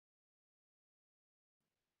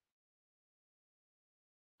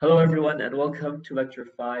Hello, everyone, and welcome to Lecture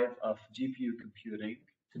 5 of GPU computing.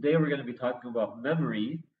 Today, we're going to be talking about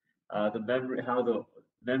memory, how the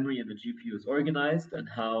memory in the GPU is organized, and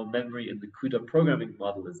how memory in the CUDA programming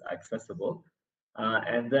model is accessible.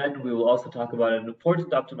 And then we will also talk about an important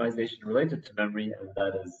optimization related to memory, and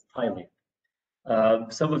that is tiling.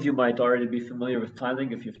 Some of you might already be familiar with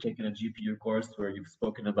tiling if you've taken a GPU course where you've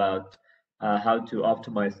spoken about how to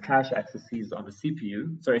optimize cache accesses on the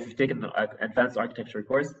CPU. Sorry, if you've taken an advanced architecture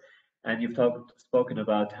course and you've spoken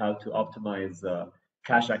about how to optimize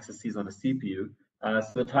cache accesses on the CPU.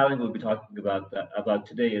 So the tiling we'll be talking about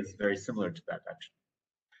today is very similar to that,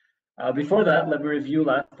 actually. Before that, let me review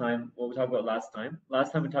what we talked about last time.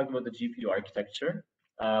 Last time we talked about the GPU architecture.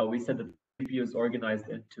 We said that the GPU is organized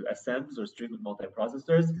into SMs, or streaming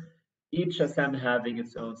multiprocessors, each SM having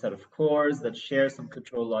its own set of cores that share some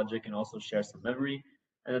control logic and also share some memory,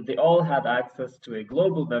 and that they all have access to a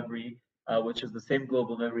global memory, which is the same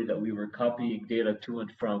global memory that we were copying data to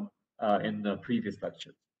and from in the previous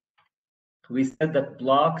lecture. We said that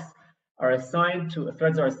threads are assigned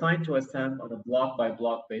to SM on a block by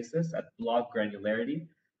block basis at block granularity,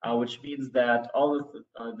 which means that all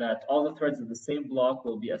the threads in the same block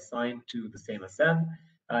will be assigned to the same SM.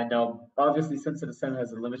 Now, obviously, since an SM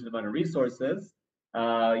has a limited amount of resources,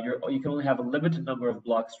 you can only have a limited number of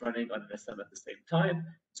blocks running on an SM at the same time.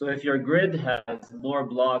 So if your grid has more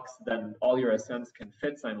blocks than all your SMs can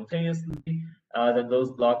fit simultaneously, then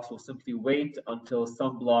those blocks will simply wait until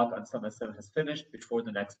some block on some SM has finished before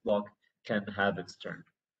the next block can have its turn.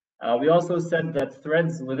 We also said that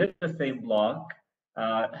threads within the same block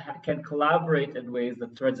can collaborate in ways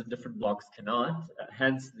that threads in different blocks cannot,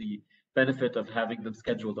 hence the benefit of having them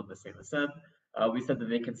scheduled on the same SM. We said that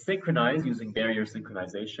they can synchronize using barrier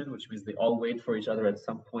synchronization, which means they all wait for each other at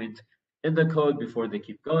some point in the code before they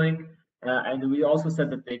keep going. And we also said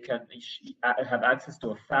that they can have access to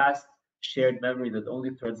a fast shared memory that only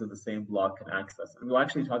threads in the same block can access. And we'll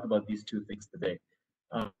actually talk about these two things today.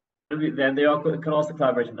 Then they can also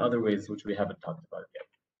collaborate in other ways, which we haven't talked about yet.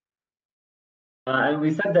 And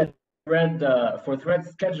we said that for thread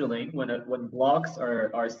scheduling, when blocks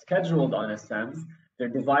are scheduled on SMs, they're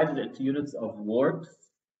divided into units of warps,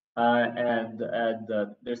 and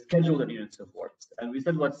they're scheduled in units of warps. And we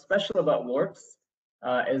said what's special about warps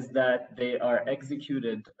is that they are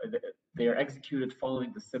executed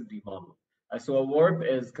following the SIMD model. So a warp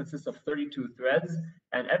consists of 32 threads,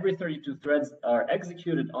 and every 32 threads are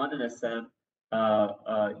executed on an SM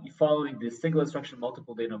following the single instruction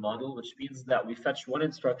multiple data model, which means that we fetch one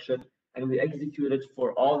instruction and we execute it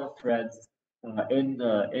for all the threads in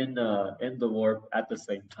the warp at the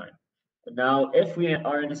same time. Now, if we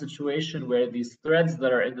are in a situation where these threads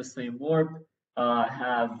that are in the same warp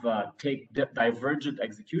take divergent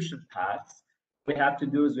execution paths, what we have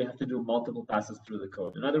to do multiple passes through the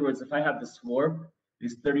code. In other words, if I have this warp,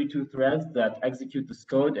 these 32 threads that execute this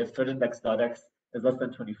code, if thread index.x is less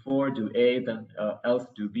than 24, do A, then else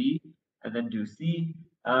do B, and then do C.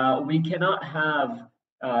 We cannot have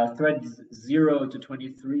threads 0 to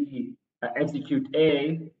 23 execute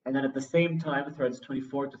A, and then at the same time, threads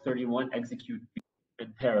 24 to 31 execute B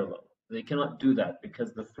in parallel. They cannot do that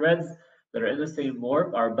because the threads that are in the same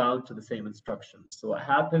warp are bound to the same instructions. So what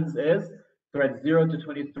happens is threads 0 to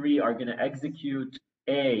 23 are going to execute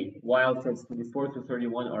A while threads 24 to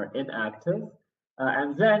 31 are inactive.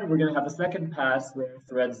 And then we're going to have a second pass where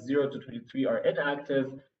threads 0 to 23 are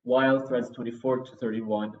inactive while threads 24 to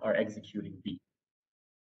 31 are executing B.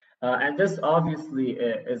 And this obviously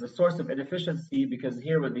is a source of inefficiency because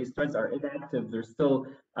here when these threads are inactive, they're still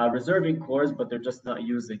reserving cores, but they're just not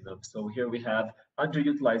using them. So here we have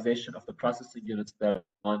underutilization of the processing units that are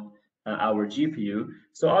on our GPU.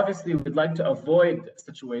 So obviously we'd like to avoid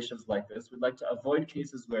situations like this. We'd like to avoid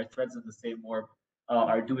cases where threads in the same warp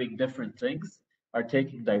are doing different things, are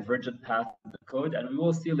taking divergent paths in the code. And we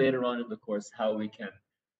will see later on in the course how we can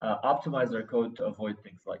optimize our code to avoid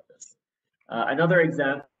things like this. Another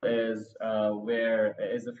example is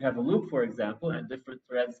if you have a loop, for example, and different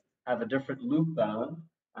threads have a different loop bound.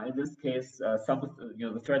 In this case,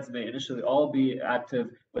 the threads may initially all be active,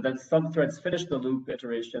 but then some threads finish the loop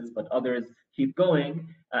iterations, but others keep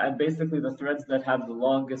going. And basically, the threads that have the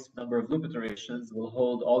longest number of loop iterations will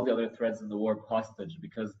hold all the other threads in the warp hostage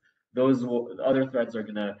because those other threads are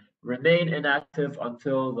going to remain inactive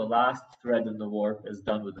until the last thread in the warp is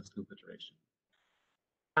done with its loop iteration.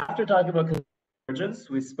 After talking about convergence,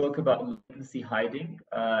 we spoke about latency hiding,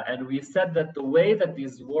 and we said that the way that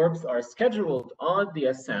these warps are scheduled on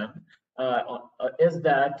the SM is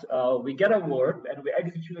that we get a warp and we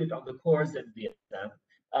execute it on the cores in the SM.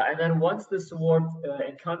 And then once this warp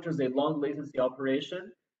encounters a long latency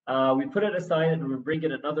operation, we put it aside and we bring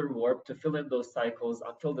in another warp to fill in those cycles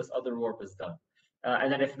until this other warp is done.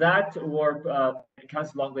 And then if that warp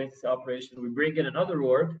encounters long latency operation, we bring in another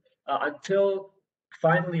warp until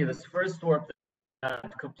finally this first warp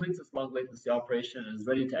completes its long latency operation and is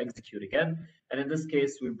ready to execute again. And in this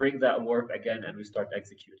case, we bring that warp again and we start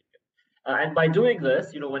executing it. And by doing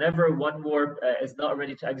this, whenever one warp is not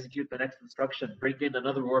ready to execute the next instruction, bring in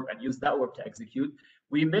another warp and use that warp to execute,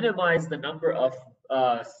 we minimize the number of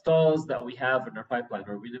stalls that we have in our pipeline,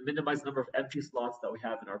 or we minimize the number of empty slots that we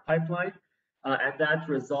have in our pipeline. And that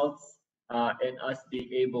results in us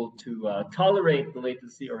being able to tolerate the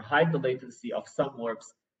latency or hide the latency of some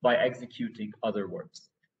warps by executing other warps.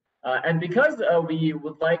 And because we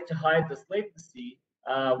would like to hide this latency,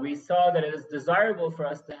 we saw that it is desirable for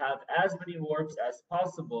us to have as many warps as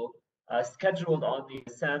possible scheduled on the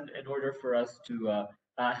SM in order for us to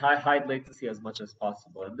hide latency as much as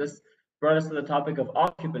possible. And this brought us to the topic of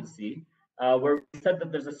occupancy, where we said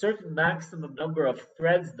that there's a certain maximum number of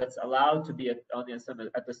threads that's allowed to be on the SM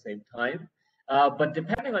at the same time. But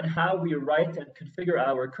depending on how we write and configure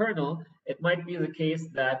our kernel, it might be the case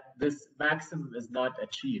that this maximum is not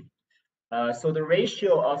achieved. So the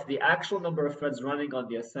ratio of the actual number of threads running on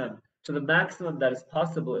the SM to the maximum that is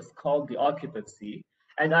possible is called the occupancy.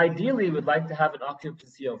 And ideally, we'd like to have an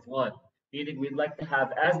occupancy of 1, meaning we'd like to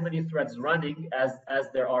have as many threads running as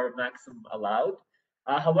there are maximum allowed.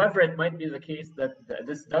 However, it might be the case that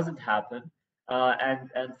this doesn't happen.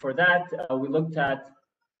 And for that, we looked at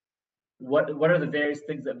what are the various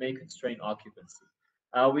things that may constrain occupancy.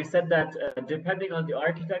 We said that depending on the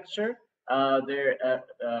architecture,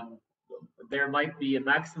 there might be a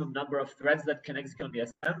maximum number of threads that can execute on the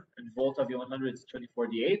SM, and Volta V100 is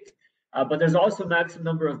 2048. But there's also a maximum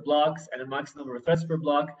number of blocks and a maximum number of threads per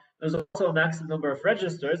block. There's also a maximum number of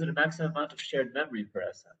registers and a maximum amount of shared memory per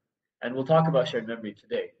SM. And we'll talk about shared memory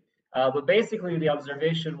today. But basically, the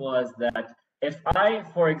observation was that if I,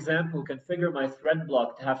 for example, configure my thread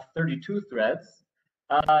block to have 32 threads,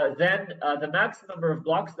 then the maximum number of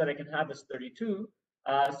blocks that I can have is 32.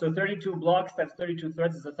 So 32 blocks times 32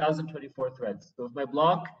 threads is 1,024 threads. So if my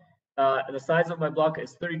block, the size of my block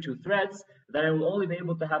is 32 threads, then I will only be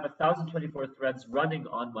able to have 1,024 threads running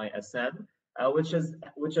on my SM, which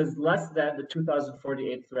is less than the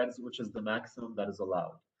 2,048 threads, which is the maximum that is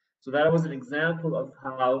allowed. So that was an example of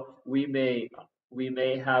how we may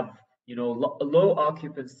have low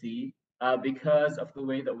occupancy because of the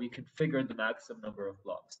way that we configured the maximum number of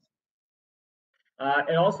blocks.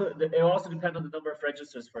 It also depends on the number of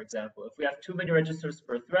registers, for example. If we have too many registers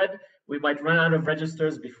per thread, we might run out of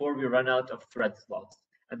registers before we run out of thread slots.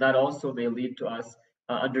 And that also may lead to us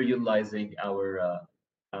underutilizing our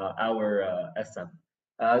SM.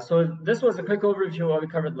 So this was a quick overview of what we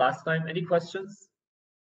covered last time. Any questions?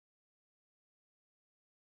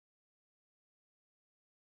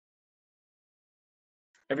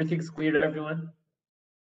 Everything's clear to everyone?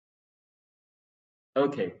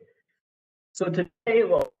 Okay. So today,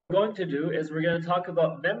 what we're going to do is we're going to talk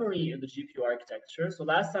about memory in the GPU architecture. So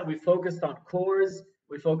last time we focused on cores,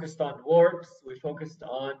 we focused on warps, we focused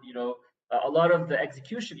on a lot of the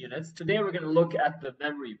execution units. Today we're going to look at the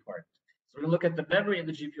memory part. So we're going to look at the memory in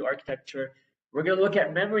the GPU architecture. We're going to look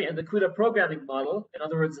at memory in the CUDA programming model. In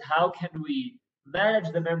other words, how can we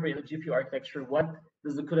manage the memory in the GPU architecture? What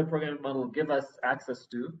does the CUDA programming model give us access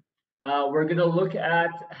to? We're going to look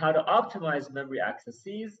at how to optimize memory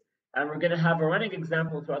accesses. And we're going to have a running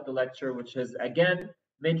example throughout the lecture, which is, again,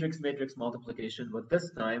 matrix-matrix multiplication, but this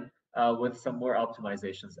time with some more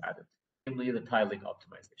optimizations added, namely the tiling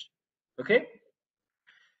optimization. Okay?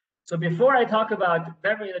 So before I talk about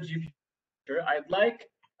memory in the GPU, I'd like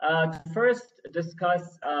to first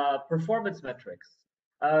discuss performance metrics.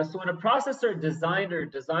 So when a processor designer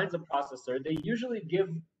designs a processor, they usually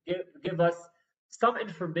give us some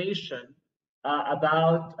information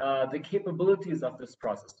about the capabilities of this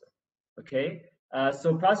processor. Okay,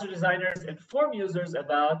 so processor designers inform users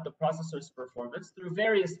about the processor's performance through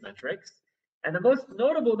various metrics. And the most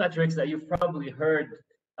notable metrics that you've probably heard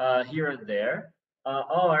here and there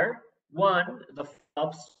are, one, the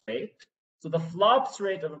flops rate. So the flops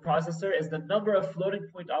rate of a processor is the number of floating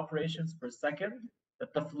point operations per second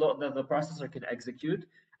that the processor can execute.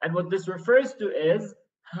 And what this refers to is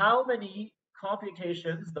how many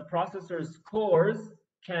computations the processor's cores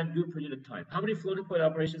can do per unit time. How many floating point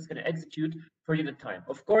operations can it execute per unit time?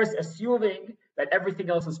 Of course, assuming that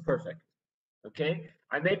everything else is perfect. Okay,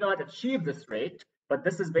 I may not achieve this rate, but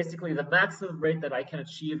this is basically the maximum rate that I can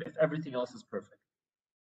achieve if everything else is perfect.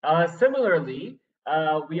 Similarly,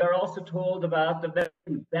 we are also told about the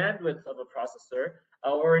memory bandwidth of a processor,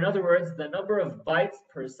 or in other words, the number of bytes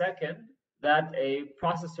per second that a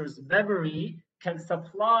processor's memory can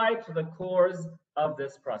supply to the cores of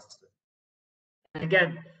this processor. And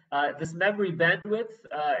again, this memory bandwidth,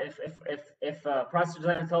 if processor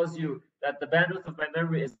designer tells you that the bandwidth of my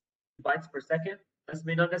memory is bytes per second, this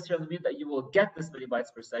may not necessarily mean that you will get this many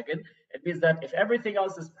bytes per second. It means that if everything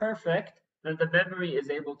else is perfect, then the memory is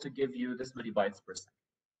able to give you this many bytes per second.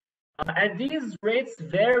 And these rates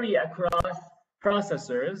vary across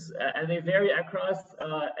processors, and they vary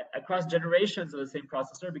across generations of the same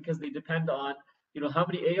processor, because they depend on how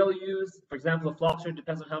many ALUs. For example, the flop rate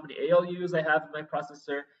depends on how many ALUs I have in my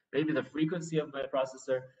processor, maybe the frequency of my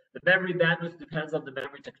processor. The memory bandwidth depends on the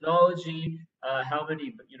memory technology, how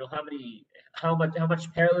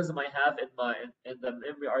much parallelism I have in the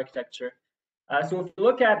memory architecture. So if you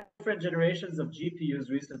look at different generations of GPUs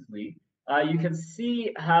recently, you can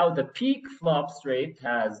see how the peak flops rate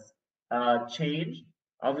has changed.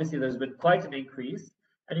 Obviously, there's been quite an increase.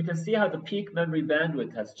 And you can see how the peak memory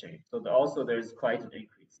bandwidth has changed. So also there's quite an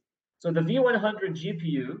increase. So the V100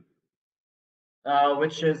 GPU,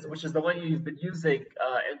 which is the one you've been using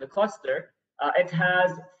in the cluster, it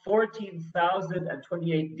has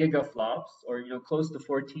 14,028 gigaflops, or close to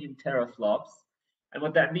 14 teraflops. And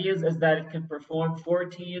what that means is that it can perform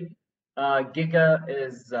 14 giga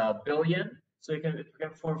is billion. So it can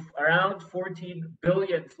perform around 14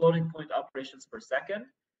 billion floating point operations per second.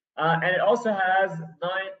 And it also has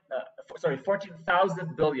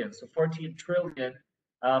 14,000 billion, so 14 trillion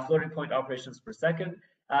floating point operations per second.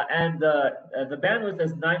 And the bandwidth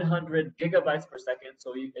is 900 gigabytes per second,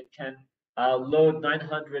 so it can load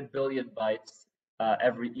 900 billion bytes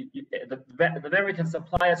the memory can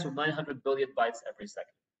supply us with 900 billion bytes every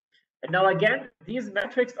second. And now again, these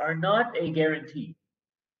metrics are not a guarantee.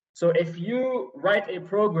 So if you write a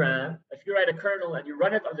program, if you write a kernel and you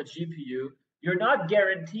run it on the GPU, you're not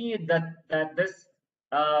guaranteed that this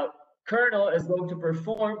kernel is going to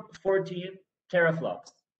perform 14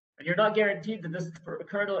 teraflops. And you're not guaranteed that this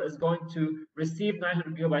kernel is going to receive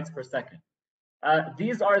 900 gigabytes per second.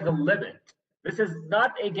 These are the limit. This is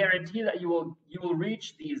not a guarantee that you will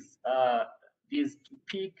reach these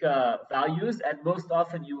peak values, and most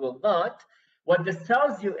often you will not. What this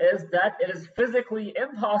tells you is that it is physically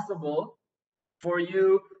impossible for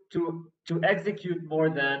you to execute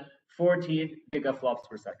more than 14 gigaflops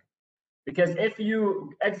per second. Because if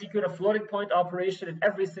you execute a floating point operation in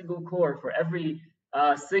every single core for every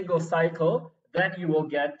single cycle, then you will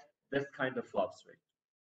get this kind of flops rate.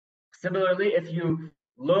 Similarly, if you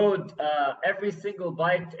load every single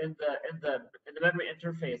byte in the memory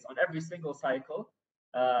interface on every single cycle,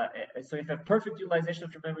 so if you have perfect utilization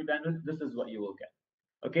of your memory bandwidth, this is what you will get.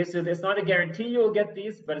 Okay, so it's not a guarantee you will get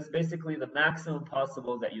these, but it's basically the maximum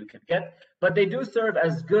possible that you can get. But they do serve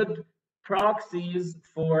as good proxies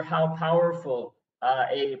for how powerful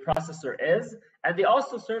a processor is, and they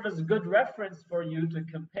also serve as a good reference for you to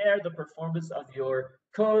compare the performance of your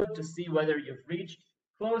code to see whether you've reached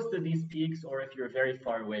close to these peaks or if you're very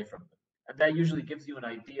far away from them. And that usually gives you an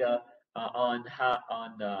idea on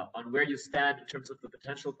where you stand in terms of the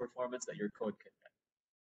potential performance that your code can get.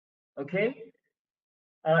 Okay.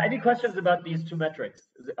 Any questions about these two metrics?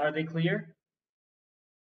 Are they clear?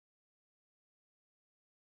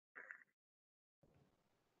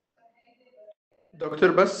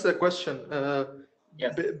 Dr. Bas, a question.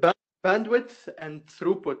 Yes. Bandwidth and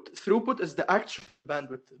throughput. Throughput is the actual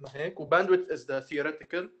bandwidth, bandwidth is the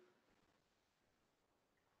theoretical.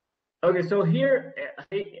 Okay, so here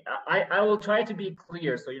I will try to be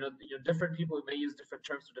clear. So different people may use different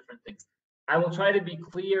terms for different things. I will try to be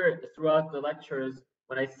clear throughout the lectures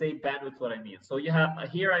when I say bandwidth, what I mean. So you have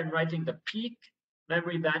here I'm writing the peak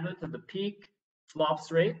memory bandwidth and the peak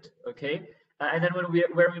flops rate. Okay, and then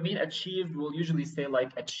where we mean achieved, we'll usually say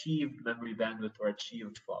like achieved memory bandwidth or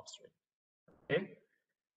achieved flops rate. Okay.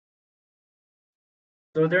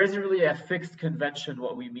 So there isn't really a fixed convention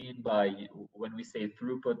what we mean by when we say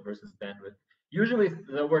throughput versus bandwidth. Usually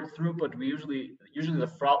the word throughput, we usually the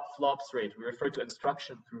flops rate, we refer to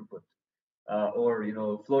instruction throughput or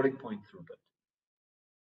floating point throughput.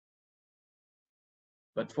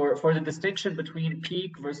 But for the distinction between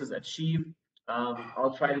peak versus achieve,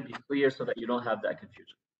 I'll try to be clear so that you don't have that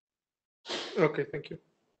confusion. Okay, thank you.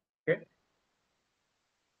 Okay.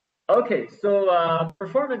 Okay, so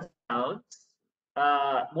performance bounds.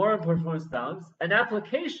 More on performance bounds. An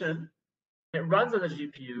application, it runs on the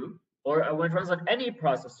GPU, or when it runs on any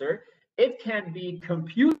processor, it can be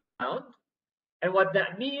compute bound. And what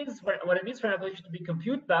that means, what it means for an application to be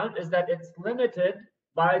compute bound is that it's limited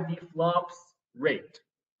by the flops rate.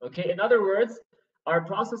 Okay, in other words, our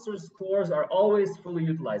processor's cores are always fully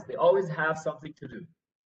utilized. They always have something to do.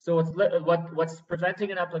 So what's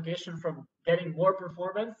preventing an application from getting more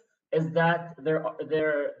performance is that the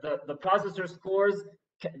processor cores,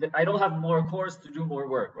 I don't have more cores to do more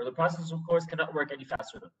work, or the processor cores cannot work any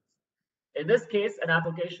faster than this. In this case, an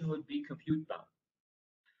application would be compute bound.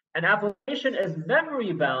 An application is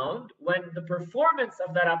memory bound when the performance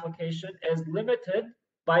of that application is limited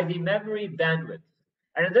by the memory bandwidth.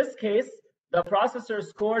 And in this case, the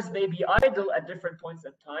processor's cores may be idle at different points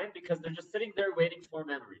in time because they're just sitting there waiting for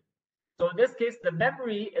memory. So in this case, the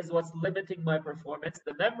memory is what's limiting my performance.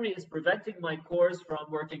 The memory is preventing my cores from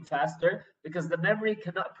working faster because the memory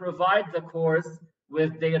cannot provide the cores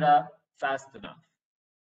with data fast enough.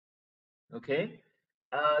 Okay?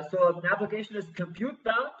 So an application is compute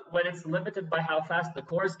bound when it's limited by how fast the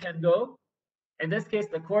cores can go. In this case,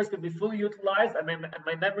 the cores can be fully utilized, and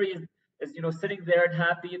my memory is sitting there and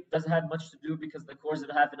happy. It doesn't have much to do because the cores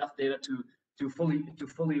don't have enough data to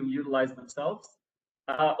fully utilize themselves.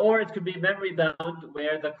 Or it could be memory bound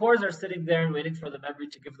where the cores are sitting there and waiting for the memory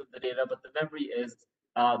to give them the data, but the memory is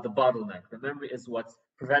the bottleneck. The memory is what's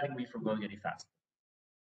preventing me from going any faster.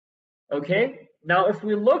 Okay, now if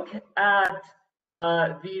we look at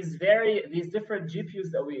these different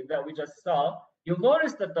GPUs that we just saw, you'll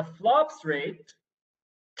notice that the flops rate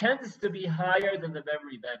tends to be higher than the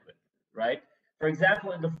memory bandwidth, right? For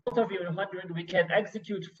example, in the Volta V100, we can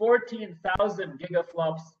execute 14,000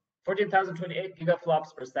 gigaflops, 14,028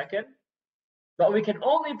 gigaflops per second, but we can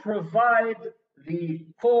only provide the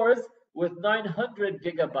cores with 900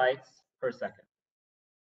 gigabytes per second.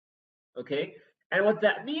 Okay, and what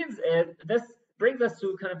that means is this brings us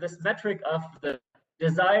to kind of this metric of the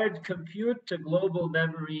desired compute to global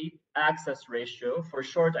memory access ratio. For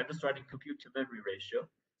short, I'm just writing compute to memory ratio.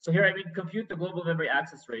 So here I mean compute to global memory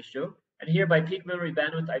access ratio, and here by peak memory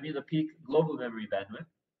bandwidth, I mean the peak global memory bandwidth.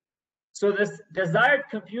 So this desired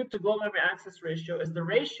compute to global memory access ratio is the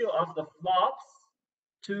ratio of the flops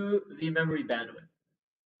to the memory bandwidth,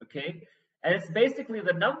 okay? And it's basically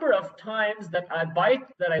the number of times that a byte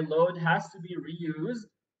that I load has to be reused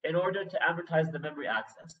in order to amortize the memory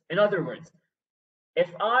access. In other words, if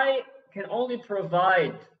I can only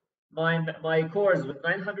provide my cores with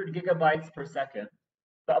 900 gigabytes per second,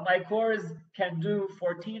 but my cores can do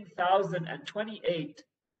 14,028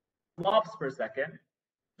 flops per second,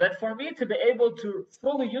 then for me to be able to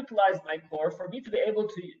fully utilize my core, for me to be able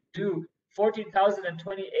to do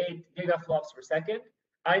 14,028 gigaflops per second,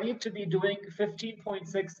 I need to be doing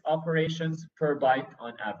 15.6 operations per byte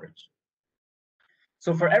on average.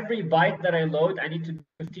 So for every byte that I load, I need to do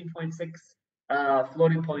 15.6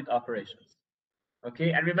 floating point operations.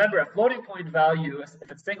 Okay, and remember, a floating point value,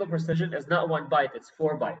 if it's single precision, is not 1 byte, it's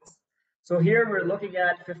 4 bytes. So here we're looking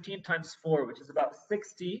at 15 times 4, which is about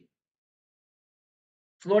 60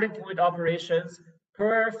 floating point operations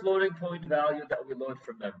per floating point value that we load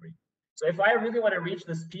from memory. So if I really want to reach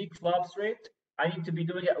this peak flops rate, I need to be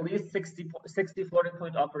doing at least 60 floating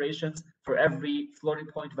point operations for every floating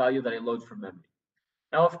point value that I load from memory.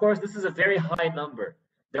 Now, of course, this is a very high number.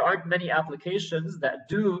 There aren't many applications that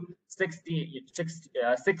do 60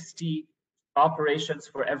 operations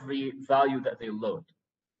for every value that they load.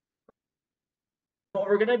 What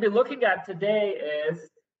we're going to be looking at today is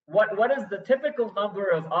what is the typical number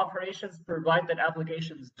of operations per byte that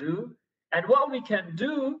applications do, and what we can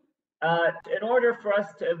do in order for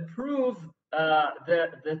us to improve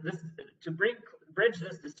bridge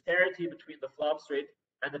this disparity between the flops rate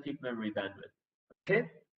and the peak memory bandwidth. Okay,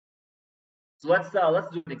 so let's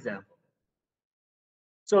do an example.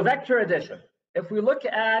 So vector addition. If we look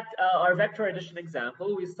at our vector addition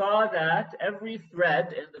example, we saw that every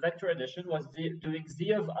thread in the vector addition was doing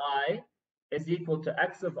z of I is equal to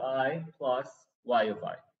x of I plus y of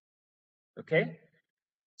I. Okay,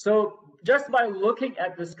 so just by looking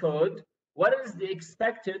at this code, what is the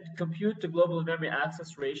expected compute to global memory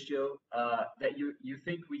access ratio that you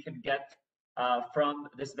think we can get from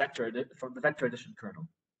this from the vector addition kernel?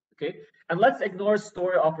 Okay, and let's ignore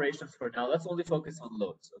store operations for now. Let's only focus on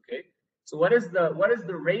loads. Okay, so what is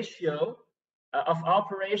the ratio of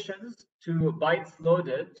operations to bytes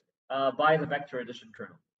loaded by the vector addition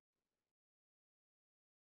kernel?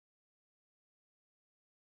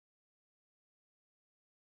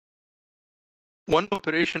 One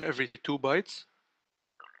operation every 2 bytes,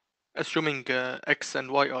 assuming x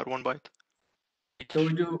and y are 1 byte. So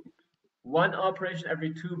we do one operation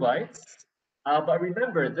every 2 bytes. But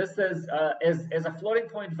remember, this is a floating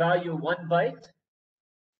point value 1 byte?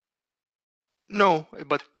 No,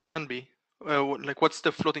 but it can be. Like, what's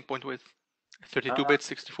the floating point width? 32 bits,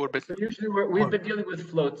 64 bits. So usually we've been dealing with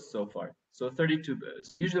floats so far. So 32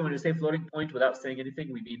 bits. Usually when you say floating point without saying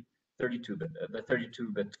anything, we mean 32 bit, the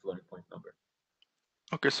 32-bit floating point number.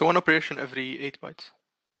 Okay, so one operation every 8 bytes.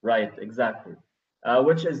 Right, exactly,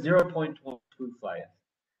 which is 0.125.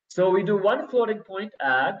 So we do one floating point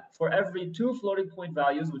add for every 2 floating point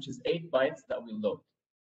values, which is 8 bytes that we load.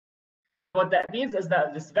 What that means is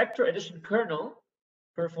that this vector addition kernel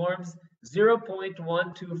performs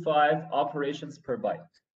 0.125 operations per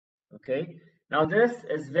byte. Okay, now this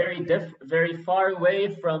is very far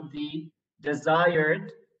away from the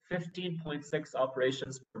desired 15.6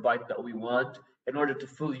 operations per byte that we want in order to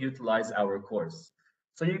fully utilize our cores.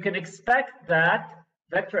 So you can expect that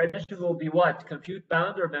vector addition will be what? Compute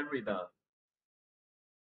bound or memory bound?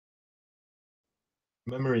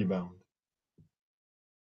 Memory bound.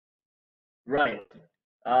 Right.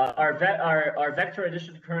 Our vector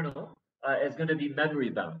addition kernel is going to be memory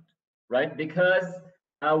bound, right? Because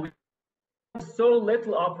we have so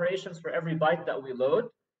little operations for every byte that we load.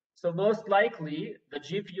 So most likely the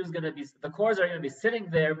GPU is going to be, the cores are going to be sitting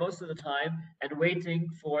there most of the time and waiting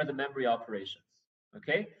for the memory operations.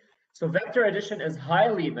 Okay. So vector addition is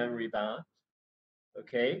highly memory bound.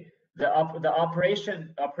 Okay. The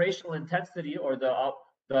operational intensity, or the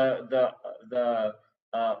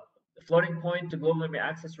floating point to global memory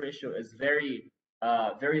access ratio is very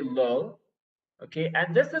low. Okay,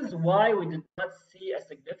 and this is why we did not see a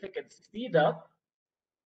significant speed up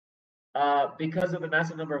because of the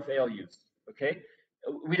massive number of ALUs. Okay,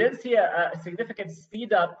 we didn't see a significant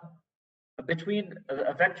speed up between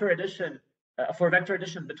a vector addition for vector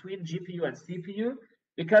addition between GPU and CPU,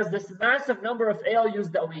 because this massive number of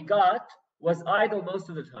ALUs that we got was idle most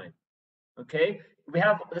of the time. Okay, we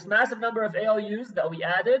have this massive number of ALUs that we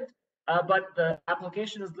added, but the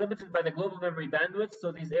application is limited by the global memory bandwidth,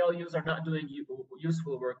 so these ALUs are not doing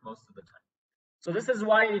useful work most of the time. So this is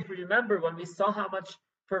why, if you remember, when we saw how much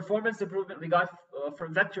performance improvement we got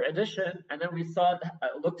from vector addition, and then we saw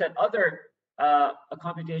looked at other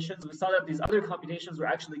computations, we saw that these other computations were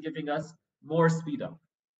actually giving us more speed up.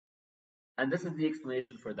 And this is the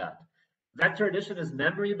explanation for that. Vector addition is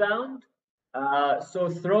memory bound, so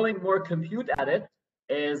throwing more compute at it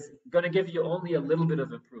is going to give you only a little bit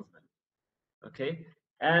of improvement. Okay,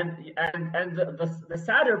 and the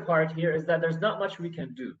sadder part here is that there's not much we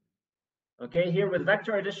can do. Okay, here with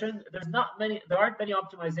vector addition, there aren't many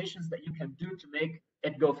optimizations that you can do to make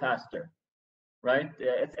it go faster, right?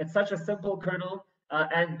 It's such a simple kernel,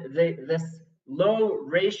 and this low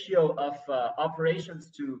ratio of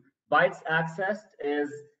operations to bytes accessed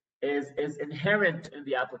is inherent in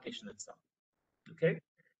the application itself. Okay,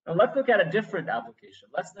 now let's look at a different application.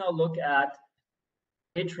 Let's now look at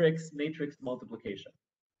matrix multiplication.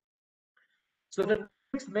 So the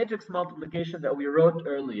matrix multiplication that we wrote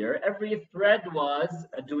earlier, every thread was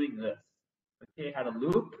doing this. Okay, it had a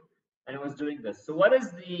loop and it was doing this. So what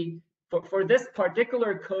is the for this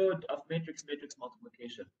particular code of matrix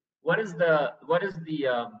multiplication? What is the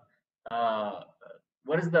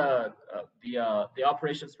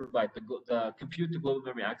operations per byte, the compute to global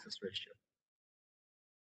memory access ratio?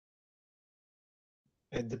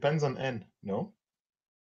 It depends on n, no?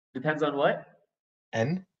 Depends on what?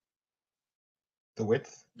 N? The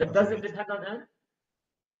width? Does it depend on n?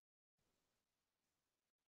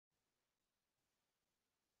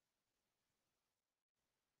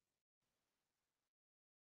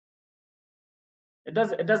 It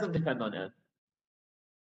doesn't depend on n.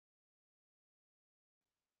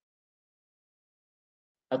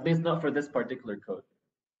 At least not for this particular code.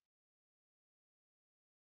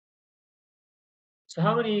 So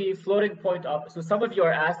how many floating point so some of you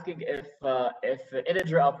are asking if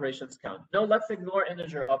integer operations count. No, let's ignore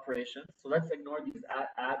integer operations. So let's ignore these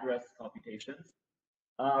address computations.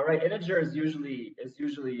 Right, integer is usually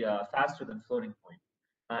faster than floating point,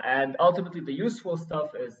 and ultimately the useful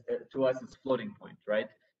stuff is to us is floating point, right?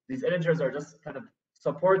 These integers are just kind of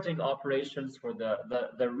supporting operations for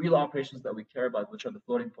the real operations that we care about, which are the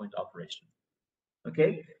floating point operations.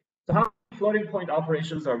 Okay, so how many floating point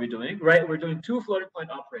operations are we doing? Right, we're doing 2 floating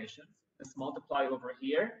point operations. This multiply over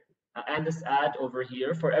here and this add over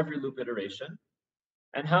here for every loop iteration.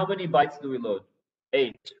 And how many bytes do we load?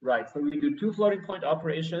 8, right? So we do 2 floating point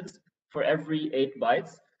operations for every 8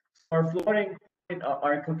 bytes. Our floating point,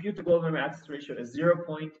 our compute to global memory access ratio is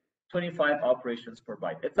 0.25 operations per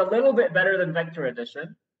byte. It's a little bit better than vector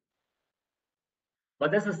addition,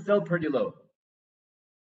 but this is still pretty low.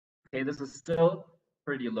 Okay, this is still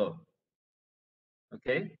pretty low.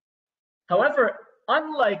 Okay. However,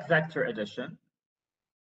 unlike vector addition,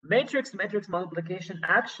 matrix multiplication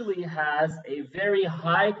actually has a very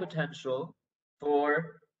high potential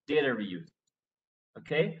for data reuse.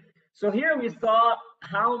 Okay, so here we saw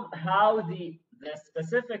how the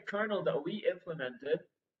specific kernel that we implemented,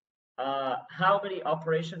 how many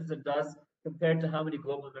operations it does compared to how many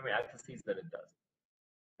global memory accesses that it does.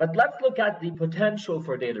 But let's look at the potential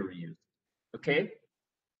for data reuse, okay?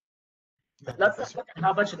 Let's not look at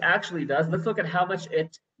how much it actually does. Let's look at how much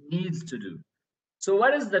it needs to do. So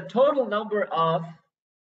what is the total number of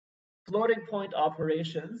floating point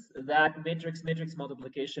operations that matrix-matrix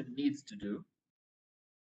multiplication needs to do?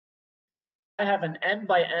 I have an n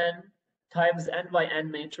by n times n by n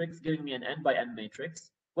matrix giving me an n by n matrix.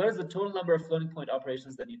 What is the total number of floating point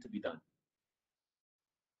operations that need to be done?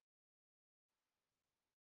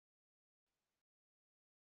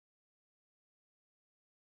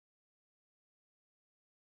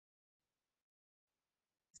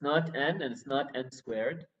 It's not n and it's not n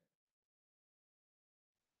squared.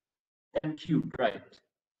 N cubed, right?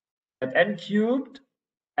 But n cubed,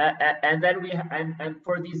 and then we and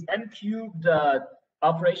for these n cubed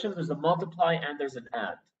operations, there's a multiply and there's an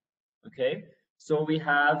add. Okay, so we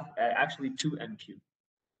have actually 2n cubed.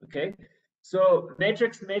 Okay, so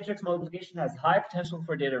matrix-matrix multiplication has high potential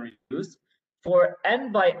for data reuse. For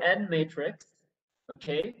n by n matrix,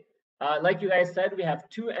 okay, like you guys said, we have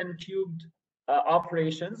 2n cubed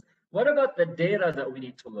operations. What about the data that we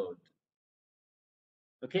need to load?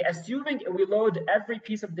 Okay, assuming we load every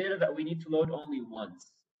piece of data that we need to load only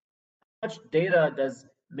once, how much data does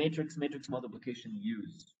matrix-matrix multiplication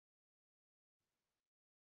use?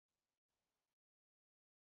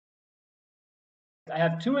 I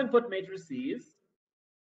have 2 input matrices,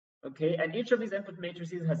 okay, and each of these input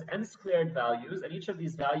matrices has n squared values, and each of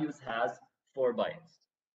these values has 4 bytes.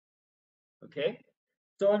 Okay,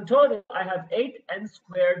 so in total, I have 8 n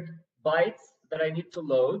squared bytes that I need to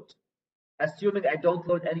load, assuming I don't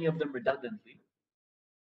load any of them redundantly.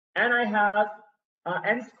 And I have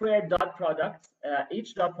n squared dot products.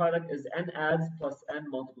 Each dot product is n adds plus n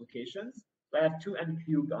multiplications. So I have 2n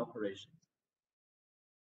cubed operations.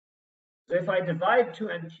 So if I divide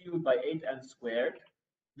 2n cubed by 8n squared,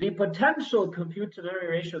 the potential compute to memory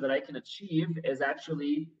ratio that I can achieve is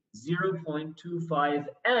actually 0.25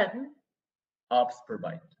 n ops per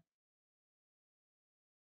byte.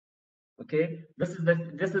 Okay, this is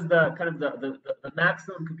the kind of the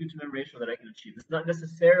maximum compute to memory ratio that I can achieve. It's not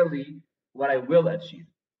necessarily what I will achieve,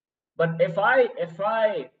 but if I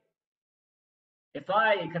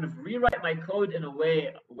kind of rewrite my code in a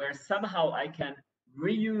way where somehow I can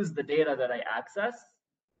reuse the data that I access,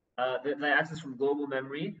 from global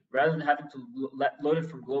memory, rather than having to load it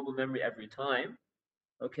from global memory every time,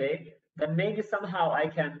 okay, then maybe somehow I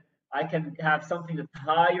can have something that's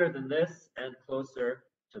higher than this and closer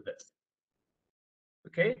to this.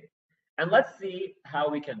 Okay, and let's see how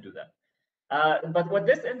we can do that. But what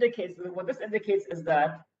this indicates is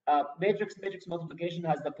that matrix-matrix multiplication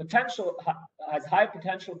has high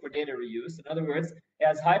potential for data reuse. In other words, it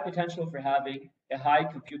has high potential for having a high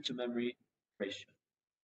compute to memory ratio.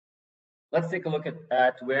 Let's take a look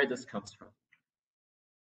at where this comes from.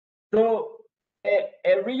 So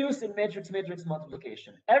a reuse in matrix-matrix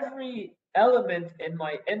multiplication. Every element in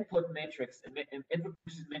my input matrix, input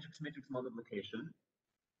matrix multiplication,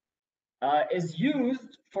 is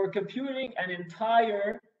used for computing an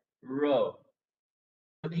entire row.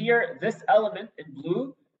 But here, this element in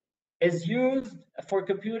blue is used for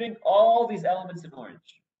computing all these elements in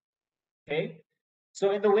orange. Okay,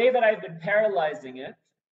 so in the way that I've been parallelizing it,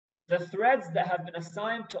 the threads that have been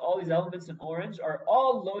assigned to all these elements in orange are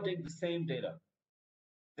all loading the same data.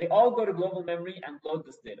 They all go to global memory and load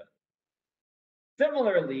this data.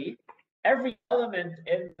 Similarly, every element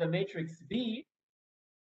in the matrix B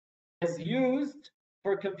is used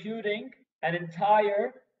for computing an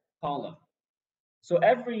entire column. So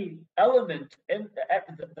every element in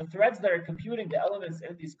the threads that are computing the elements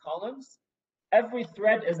in these columns, every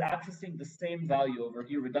thread is accessing the same value over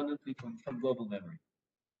here redundantly from global memory.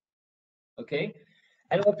 Okay,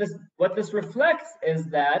 and what this reflects is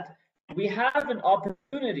that we have an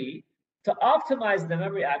opportunity to optimize the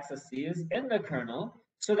memory accesses in the kernel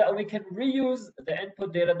so that we can reuse the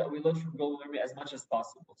input data that we load from global memory as much as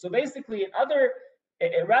possible. So basically,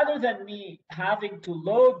 rather than me having to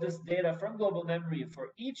load this data from global memory for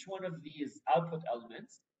each one of these output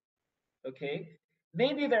elements, okay,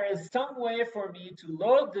 maybe there is some way for me to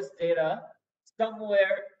load this data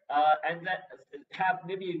somewhere and then have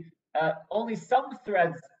maybe only some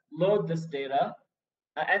threads load this data,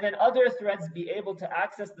 and then other threads be able to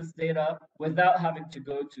access this data without having to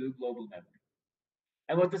go to global memory.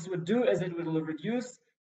 And what this would do is it would reduce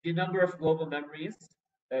the number of global memories.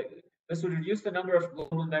 This would reduce the number of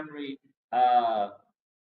global memory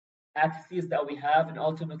accesses that we have and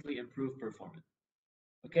ultimately improve performance.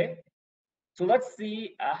 Okay, so let's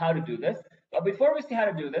see how to do this. But before we see how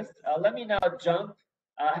to do this, let me now jump,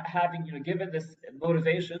 having given this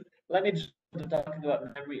motivation, let me just talk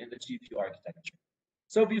about memory in the GPU architecture.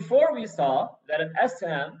 So before we saw that an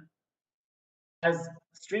SM has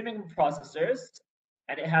streaming processors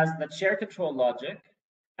and it has the share control logic,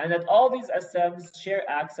 and that all these SMs share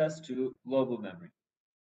access to global memory.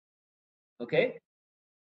 Okay?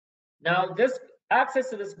 Now, this access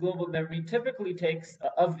to this global memory typically takes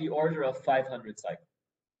of the order of 500 cycles.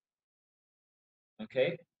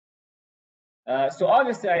 Okay? So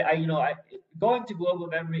obviously, going to global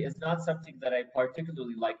memory is not something that I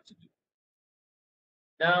particularly like to do.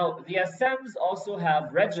 Now, the SMs also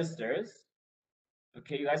have registers.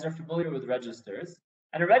 Okay, you guys are familiar with registers,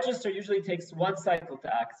 and a register usually takes one cycle to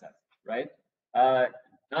access, right?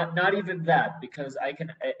 Not even that, because I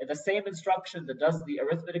can the same instruction that does the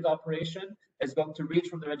arithmetic operation is going to reach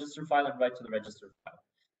from the register file and write to the register file.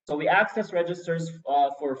 So we access registers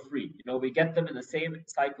for free. You know, we get them in the same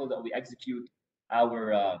cycle that we execute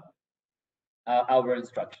our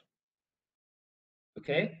instruction.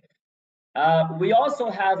 Okay. We also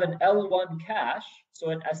have an L1 cache. So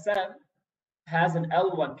an SM has an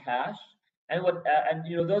L1 cache, and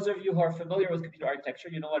those of you who are familiar with computer architecture,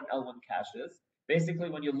 you know what an L1 cache is. Basically,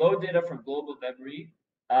 when you load data from global memory,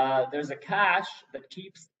 there's a cache that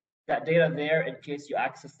keeps that data there in case you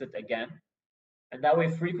access it again, and that way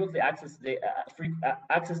frequently accessed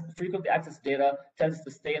data tends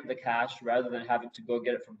to stay in the cache rather than having to go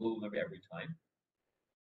get it from global memory every time.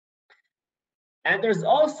 And there's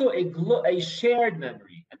also a shared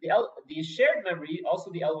memory. And the shared memory, also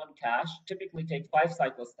the L1 cache, typically takes 5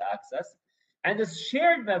 cycles to access. And this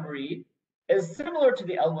shared memory is similar to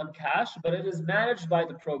the L1 cache, but it is managed by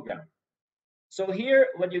the programmer. So here,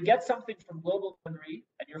 when you get something from global memory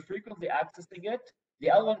and you're frequently accessing it, the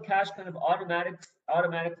L1 cache kind of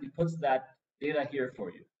automatically puts that data here for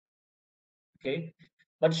you. Okay?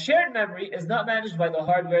 But shared memory is not managed by the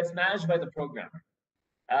hardware, it's managed by the programmer.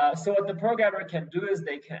 So what the programmer can do is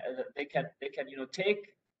they can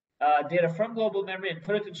take data from global memory and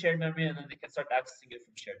put it in shared memory, and then they can start accessing it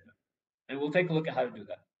from shared memory. And we'll take a look at how to do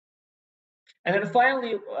that. And then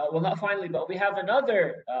finally, well, not finally, but we have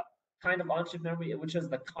another kind of on-chip memory, which is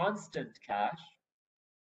the constant cache.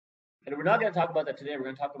 And we're not going to talk about that today. We're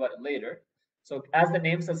going to talk about it later. So as the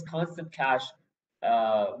name says, constant cache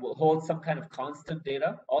will hold some kind of constant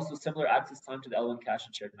data, also similar access time to the L1 cache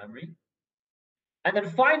and shared memory. And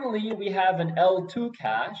then finally, we have an L2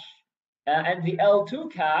 cache, and the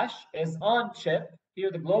L2 cache is on chip.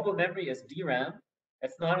 Here, the global memory is DRAM.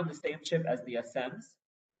 It's not on the same chip as the SMs.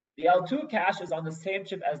 The L2 cache is on the same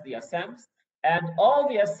chip as the SMs, and all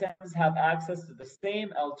the SMs have access to the same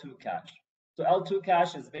L2 cache. So L2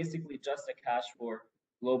 cache is basically just a cache for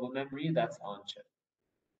global memory that's on chip.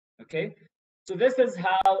 Okay, so this is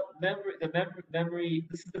how this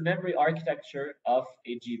is the memory architecture of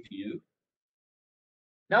a GPU.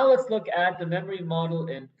 Now let's look at the memory model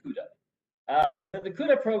in CUDA. In the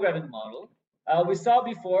CUDA programming model, we saw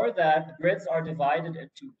before that grids are divided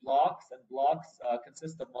into blocks, and blocks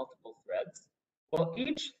consist of multiple threads. Well,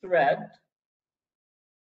 each thread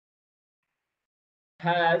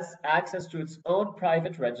has access to its own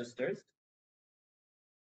private registers.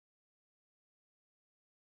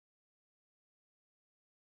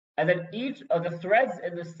 And then each of the threads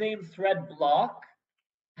in the same thread block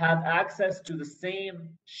have access to the same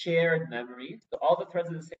shared memory. So all the threads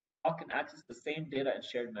in the same block can access the same data in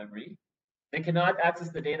shared memory. They cannot access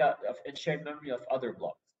the data in shared memory of other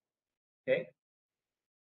blocks. Okay.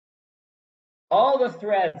 All the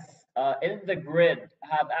threads in the grid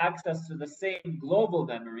have access to the same global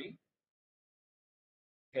memory.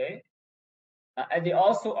 Okay. And they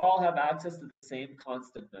also all have access to the same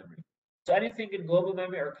constant memory. So anything in global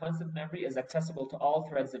memory or constant memory is accessible to all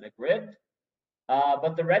threads in a grid.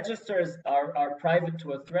 But the registers are private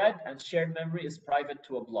to a thread, and shared memory is private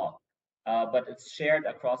to a block. But it's shared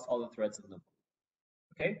across all the threads in the block.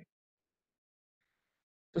 Okay.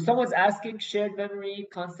 So someone's asking, shared memory,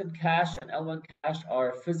 constant cache, and L1 cache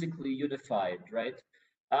are physically unified, right?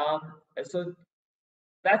 So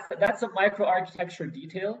that's a microarchitecture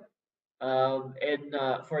detail.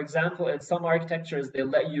 For example, in some architectures, they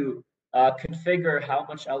let you configure how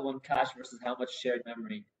much L1 cache versus how much shared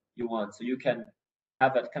memory you want. So you can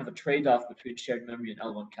have a kind of a trade-off between shared memory and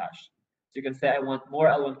L1 cache. So you can say, I want more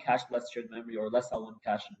L1 cache, less shared memory, or less L1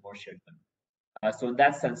 cache and more shared memory. So in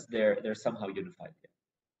that sense, they're somehow unified. Yeah.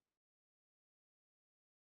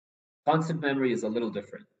 Constant memory is a little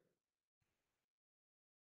different.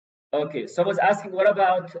 Okay, someone's asking, what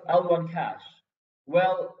about L1 cache?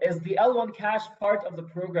 Well, is the L1 cache part of the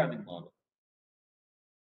programming model?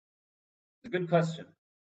 It's a good question.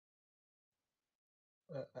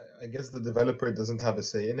 I guess the developer doesn't have a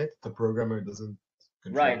say in it. The programmer doesn't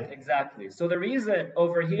controller. Right, exactly. So the reason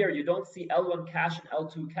over here you don't see L1 cache and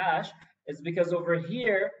L2 cache is because over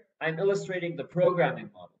here I'm illustrating the programming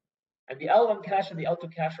model. And the L1 cache and the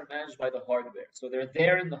L2 cache are managed by the hardware. So they're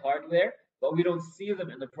there in the hardware, but we don't see them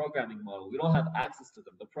in the programming model. We don't have access to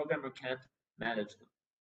them. The programmer can't manage them.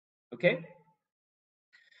 Okay?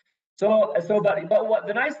 But what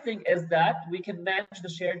the nice thing is that we can manage the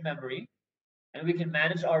shared memory and we can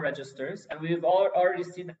manage our registers, and we've already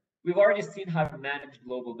seen how to manage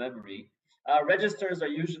global memory. Registers are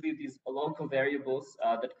usually these local variables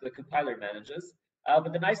that the compiler manages.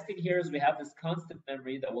 But the nice thing here is we have this constant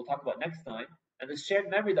memory that we'll talk about next time, and this shared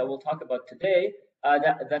memory that we'll talk about today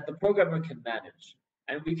that the programmer can manage.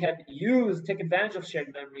 And we can take advantage of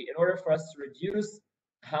shared memory in order for us to reduce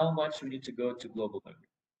how much we need to go to global memory.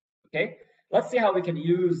 Okay, let's see how we can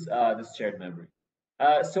use this shared memory.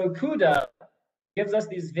 So CUDA gives us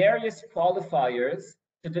these various qualifiers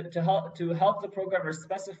to help the programmer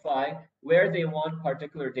specify where they want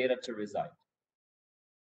particular data to reside.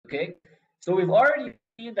 Okay, so we've already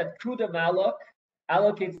seen that CUDA malloc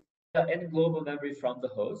allocates in global memory from the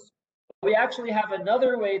host. We actually have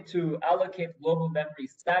another way to allocate global memory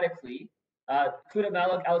statically. CUDA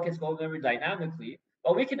malloc allocates global memory dynamically,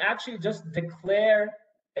 but we can actually just declare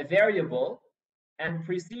a variable and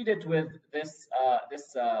precede it with this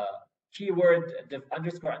keyword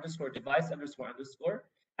underscore underscore device underscore underscore,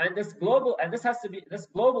 and this global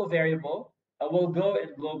variable will go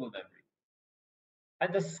in global memory.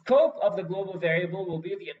 And the scope of the global variable will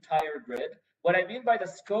be the entire grid. What I mean by the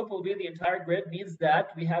scope will be the entire grid means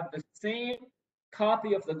that we have the same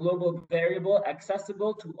copy of the global variable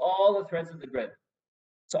accessible to all the threads in the grid.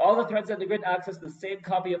 So all the threads in the grid access the same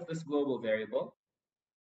copy of this global variable.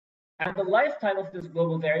 And the lifetime of this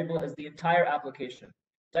global variable is the entire application.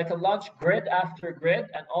 So I can launch grid after grid,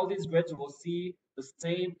 and all these grids will see the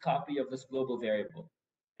same copy of this global variable.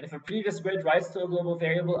 And if a previous grid writes to a global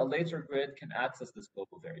variable, a later grid can access this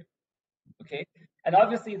global variable. Okay, and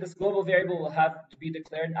obviously this global variable will have to be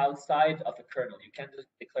declared outside of a kernel. You can't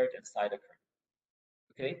declare it inside a kernel.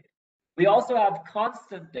 Okay, we also have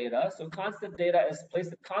constant data. So constant data is placed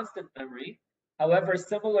in constant memory. However,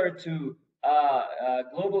 similar to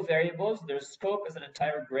global variables, their scope is an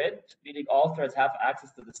entire grid, meaning all threads have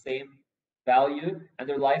access to the same value, and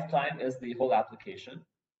their lifetime is the whole application.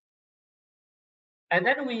 And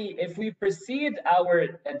then if we precede our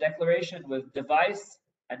declaration with device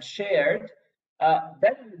and shared,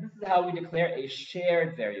 then this is how we declare a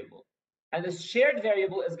shared variable. And this shared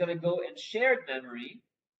variable is going to go in shared memory.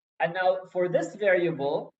 And now for this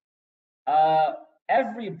variable,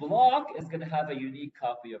 every block is going to have a unique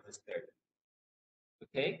copy of this variable.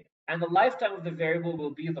 Okay, and the lifetime of the variable will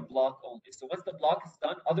be the block only. So once the block is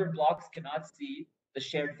done, other blocks cannot see the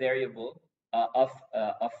shared variable of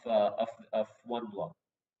one block.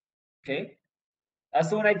 Okay,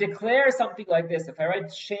 so when I declare something like this, if I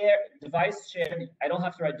write device shared, I don't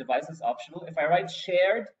have to write device, it's optional. If I write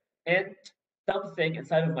shared int something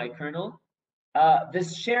inside of my kernel,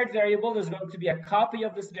 this shared variable, there's going to be a copy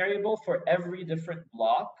of this variable for every different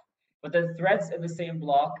block, but the threads in the same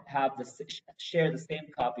block have share the same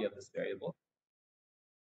copy of this variable.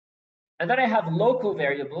 And then I have local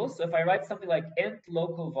variables. So if I write something like int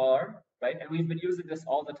local var, right, and we've been using this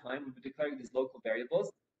all the time, we've been declaring these local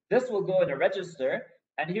variables, this will go in a register,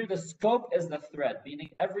 and here the scope is the thread, meaning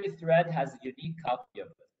every thread has a unique copy of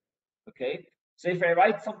this. Okay, so if I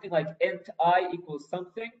write something like int I equals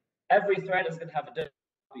something, every thread is going to have a different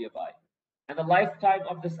copy of I. And the lifetime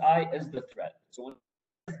of this I is the thread. So when I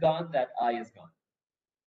is gone, that I is gone.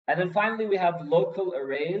 And then finally, we have local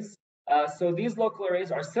arrays. So these local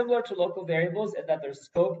arrays are similar to local variables in that their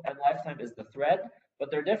scope and lifetime is the thread,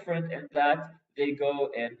 but they're different in that they go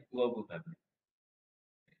in global memory.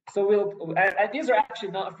 So and these are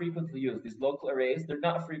actually not frequently used. These local arrays, they're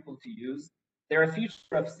not frequently used. They're a feature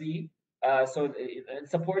of C. So in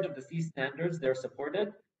support of the C standards, they're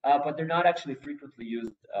supported, but they're not actually frequently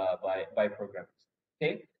used by programmers.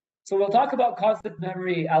 Okay, so we'll talk about constant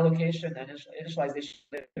memory allocation and initialization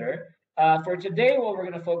later. For today, what we're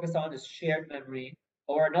going to focus on is shared memory,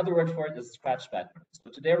 or another word for it is scratchpad memory.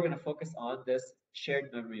 So today we're going to focus on this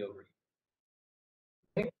shared memory over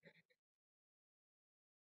here. Okay.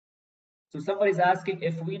 So somebody's asking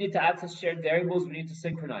if we need to access shared variables, we need to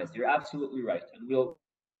synchronize. You're absolutely right, and we'll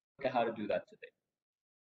look at how to do that today.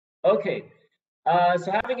 Okay,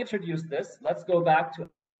 so having introduced this, let's go back to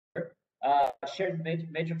shared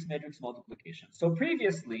matrix multiplication. So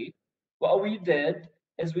previously, what we did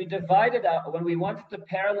is we divided out, when we wanted to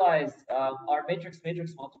parallelize our matrix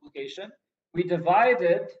multiplication, we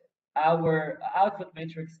divided our output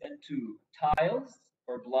matrix into tiles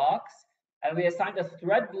or blocks, and we assigned a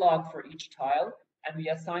thread block for each tile, and we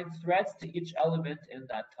assigned threads to each element in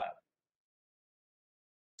that tile.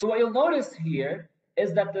 So what you'll notice here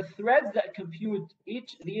is that the threads that compute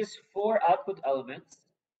these 4 output elements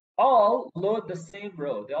all load the same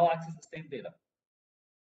row. They all access the same data.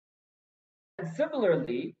 And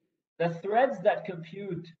similarly, the threads that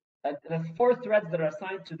compute, the 4 threads that are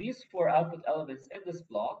assigned to these 4 output elements in this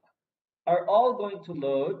block are all going to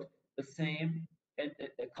load the same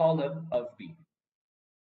column of B.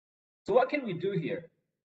 So what can we do here?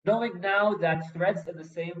 Knowing now that threads in the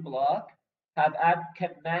same block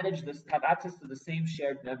can manage this, have access to the same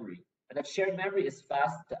shared memory, and that shared memory is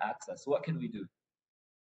fast to access. So what can we do?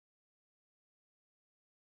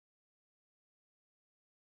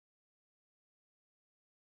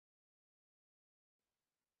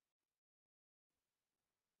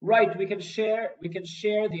 Right, we can share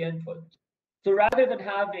the input. So rather than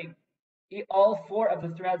having all 4 of the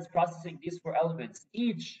threads processing these 4 elements,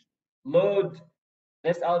 each load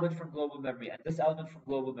this element from global memory, and this element from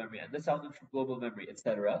global memory, and this element from global memory,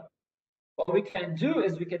 etc. What we can do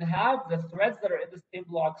is we can have the threads that are in the same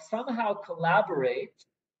block somehow collaborate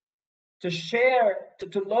to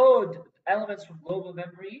load elements from global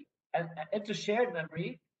memory and into shared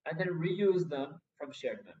memory, and then reuse them from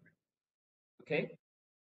shared memory. Okay?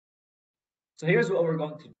 So here's what we're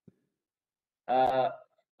going to do.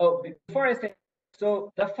 Before I say,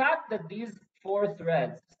 so the fact that these 4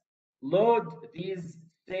 threads load these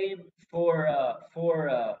same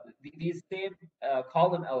these same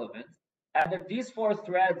column elements, and that these 4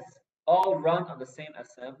 threads all run on the same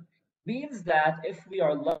SM means that if we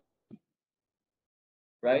are lucky,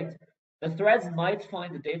 right, the threads might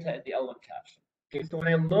find the data in the L1 cache. Okay, so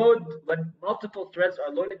when multiple threads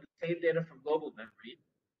are loading the same data from global memory,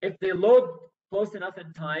 if they load close enough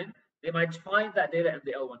in time, they might find that data in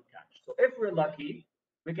the L1 cache. So if we're lucky,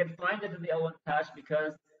 we can find it in the L1 cache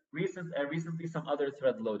because recently some other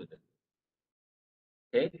thread loaded it.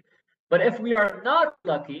 Okay, but if we are not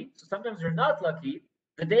lucky, so sometimes we're not lucky,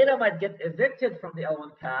 the data might get evicted from the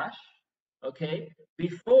L1 cache, okay,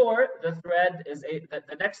 before the thread is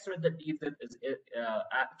the next thread that needs it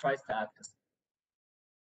tries to access.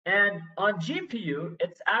 And on GPU,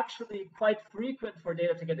 it's actually quite frequent for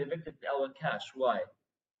data to get evicted in the L1 cache. Why?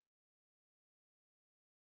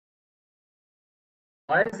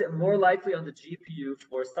 Why is it more likely on the GPU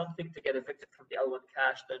for something to get evicted from the L1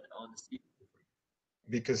 cache than on the CPU?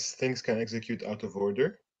 Because things can execute out of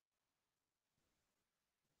order.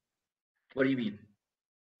 What do you mean?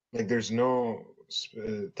 Like there's no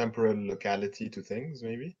temporal locality to things,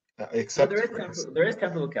 maybe? Except there is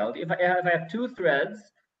temporal locality. If I have 2 threads,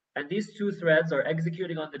 and these 2 threads are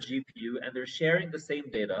executing on the GPU, and they're sharing the same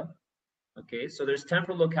data, okay, so there's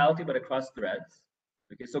temporal locality, but across threads.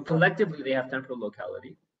 Okay, so collectively they have temporal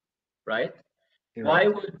locality, right? Why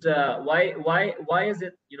would why is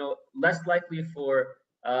it less likely for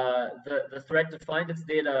the thread to find its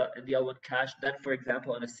data in the L1 cache than, for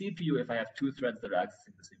example, on a CPU if I have 2 threads that are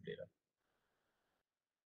accessing the same data?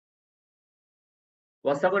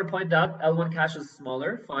 Well, someone pointed out L1 cache is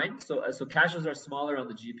smaller. Fine. So caches are smaller on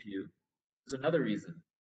the GPU. There's another reason.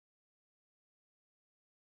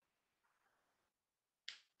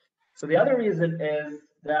 So the other reason is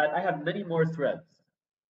that I have many more threads,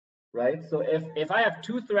 right? So if I have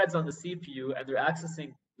 2 threads on the CPU and they're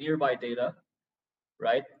accessing nearby data,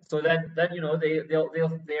 right? So then they're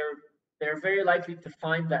very likely to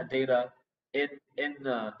find that data in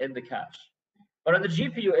the cache. But on the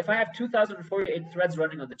GPU, if I have 2048 threads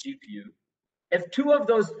running on the GPU, if 2 of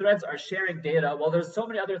those threads are sharing data, well, there's so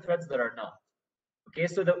many other threads that are not. Okay,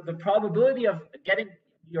 so the probability of getting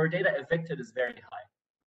your data evicted is very high.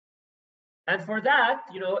 And for that,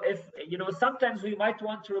 if sometimes we might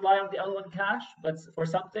want to rely on the L1 cache, but for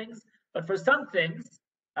some things,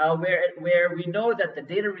 where we know that the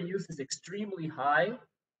data reuse is extremely high,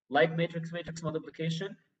 like matrix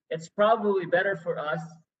multiplication, it's probably better for us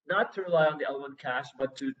not to rely on the L1 cache,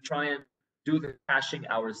 but to try and do the caching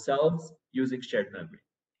ourselves using shared memory.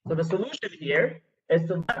 So the solution here is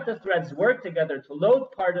to let the threads work together to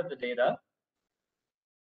load part of the data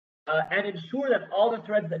and ensure that all the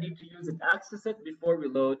threads that need to use it access it before we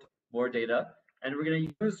load more data. And we're going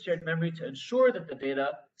to use shared memory to ensure that the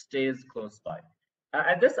data stays close by.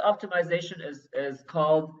 And this optimization is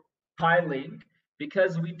called tiling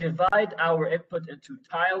because we divide our input into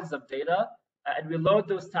tiles of data and we load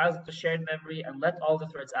those tiles into shared memory and let all the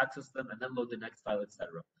threads access them and then load the next tile,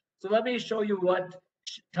 etc. So let me show you what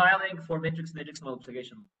tiling for matrix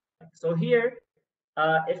multiplication looks like. So here,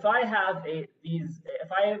 if I have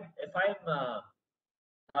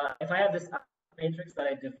this matrix that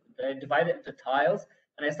I divide it into tiles,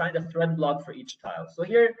 and I assigned a thread block for each tile. So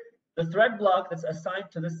here, the thread block that's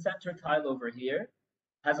assigned to this center tile over here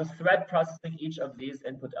has a thread processing each of these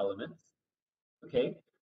input elements. Okay.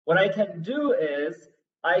 What I can do is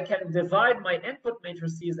I can divide my input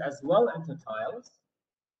matrices as well into tiles.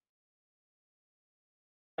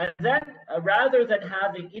 And then rather than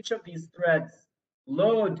having each of these threads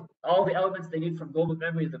load all the elements they need from global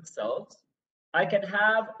memory themselves, I can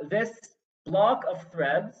have this block of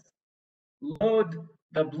threads load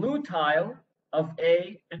the blue tile of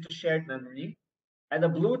A into shared memory and the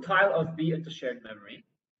blue tile of B into shared memory.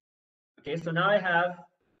 Okay, so now I have,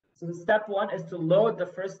 so step one is to load the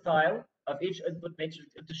first tile of each input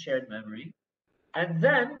matrix into shared memory. And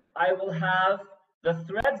then I will have the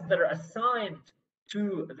threads that are assigned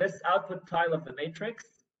to this output tile of the matrix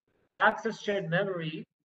access shared memory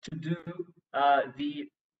to do the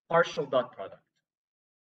partial dot product.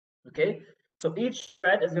 Okay, so each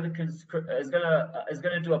thread is going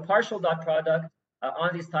to do a partial dot product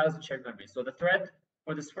on these tiles in shared memory. So the thread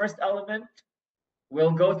for this first element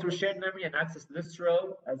will go through shared memory and access this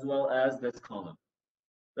row as well as this column.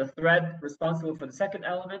 The thread responsible for the second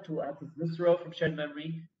element will access this row from shared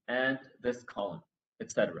memory and this column,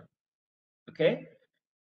 etc. Okay,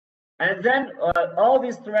 and then all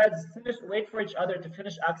these threads wait for each other to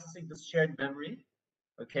finish accessing this shared memory.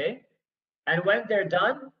 Okay, and when they're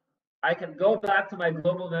done, I can go back to my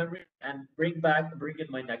global memory and bring in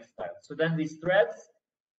my next tile. So then these threads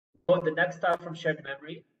load the next tile from shared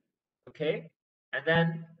memory. Okay, and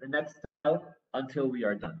then the next tile until we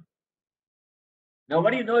are done. Now,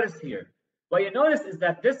 what do you notice here? What you notice is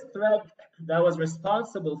that this thread that was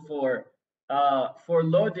responsible for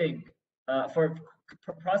loading, for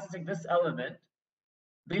processing this element,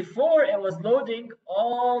 before it was loading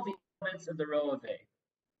all the elements in the row of A.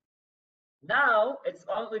 Now it's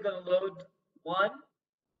only going to load 1,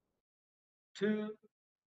 2,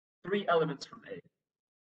 3 elements from A.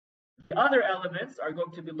 The other elements are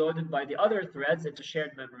going to be loaded by the other threads into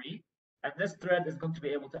shared memory, and this thread is going to be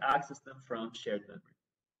able to access them from shared memory.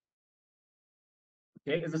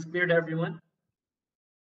 Okay, is this clear to everyone?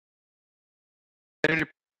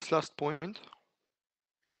 Last point.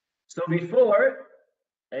 So before,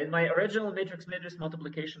 in my original matrix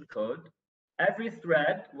multiplication code, every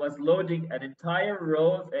thread was loading an entire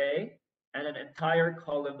row of A and an entire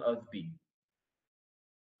column of B.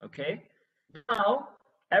 Okay, now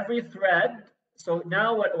every thread, so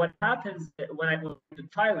now what happens when I go to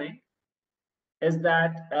tiling is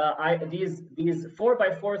that these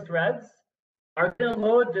 4x4 threads are going to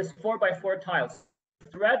load this 4x4 tiles.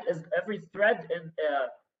 Every thread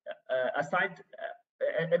assigned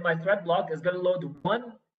in my thread block is going to load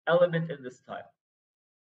 1 element in this tile.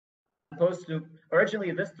 Opposed to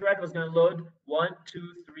originally this thread was going to load 1,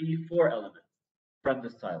 2, 3, 4 elements from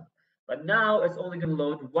this tile. But now it's only going to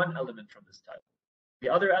load 1 element from this tile. The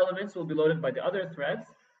other elements will be loaded by the other threads,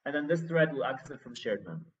 and then this thread will access it from shared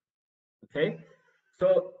memory. Okay,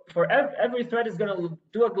 so for every thread is going to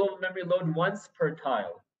do a global memory load once per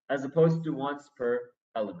tile, as opposed to once per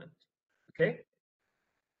element. Okay,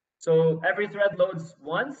 so every thread loads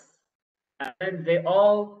once, and then they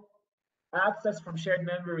all access from shared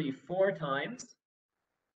memory 4 times.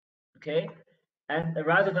 Okay, and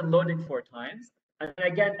rather than loading 4 times. And then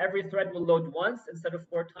again, every thread will load once instead of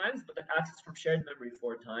 4 times, but then access from shared memory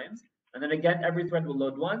 4 times. And then again, every thread will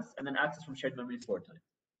load once and then access from shared memory 4 times.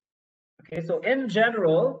 Okay, so in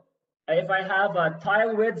general, if I have a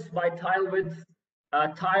tile width by tile width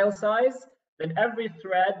tile size, then every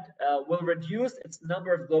thread will reduce its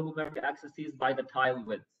number of global memory accesses by the tile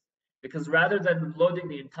width. Because rather than loading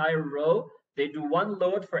the entire row, they do 1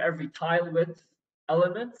 load for every tile width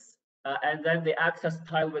elements, and then they access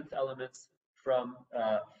tile width elements from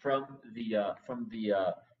the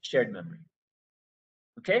shared memory.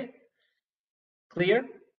 Okay, clear?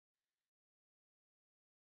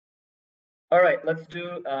 All right, let's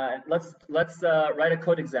do let's write a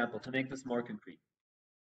code example to make this more concrete.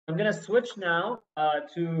 I'm gonna switch now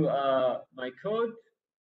to my code.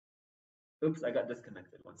 Oops, I got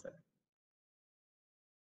disconnected. 1 second.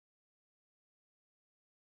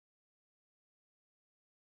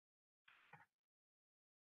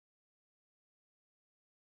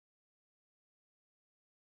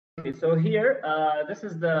 Okay, so here, this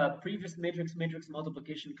is the previous matrix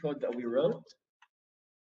multiplication code that we wrote.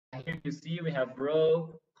 Here you see we have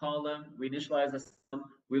row, column, we initialize the sum,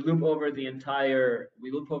 we loop over the entire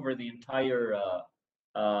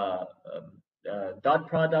dot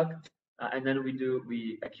product, and then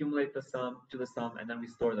we accumulate the sum to the sum, and then we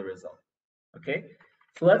store the result. Okay,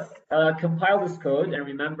 so let's compile this code and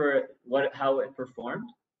remember how it performed.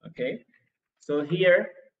 Okay, so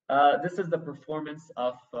here this is the performance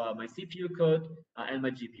of my CPU code and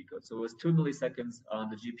my GPU code. So it was 2 milliseconds on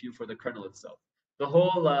the GPU for the kernel itself. The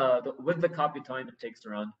whole, with the copy time, it takes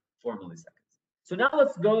around 4 milliseconds. So now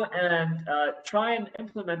let's go and try and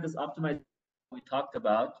implement this optimization we talked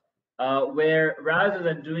about, where rather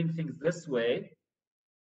than doing things this way,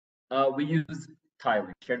 we use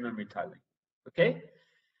tiling, shared memory tiling. Okay,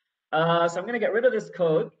 so I'm going to get rid of this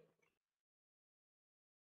code.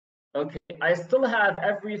 Okay, I still have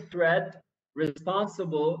every thread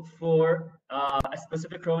responsible for a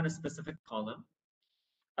specific row and a specific column.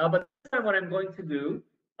 But this time what I'm going to do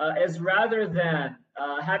is rather than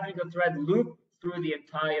having the thread loop through the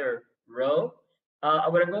entire row,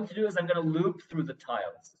 what I'm going to do is I'm going to loop through the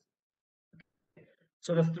tiles.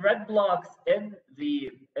 So the thread blocks in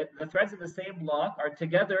the threads in the same block are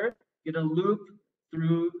together in a loop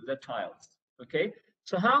through the tiles. Okay,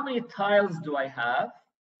 so how many tiles do I have?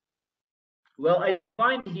 Well, I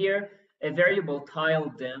find here a variable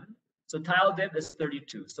tile dim. So tile dim is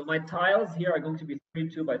 32. So my tiles here are going to be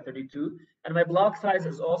 32 by 32, and my block size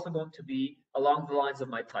is also going to be along the lines of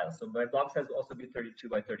my tiles. So my block size will also be 32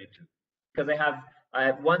 by 32, because I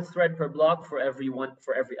have one thread per block for every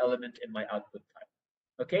element in my output tile.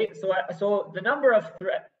 Okay, so the number of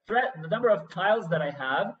the number of tiles that I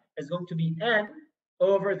have is going to be n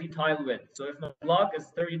over the tile width. So if my block is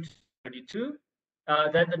 32,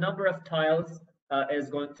 then the number of tiles is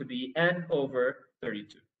going to be n over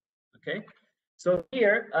 32. Okay, so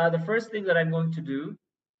here the first thing that I'm going to do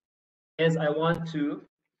is I want to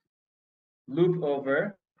loop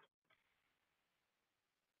over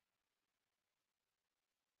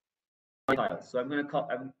tiles. So I'm going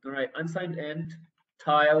to write unsigned int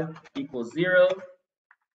tile equals 0,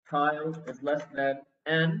 tile is less than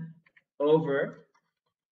n over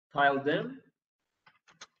tile dim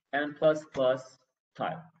n plus plus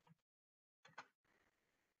tile.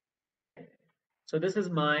 So this is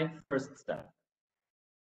my first step.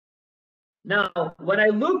 Now, when I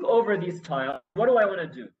loop over these tiles, what do I want to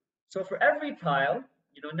do? So for every tile,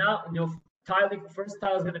 first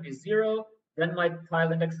tile is going to be 0, then my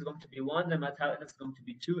tile index is going to be 1, then my tile index is going to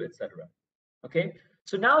be 2, etc. Okay,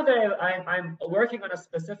 so now that I'm working on a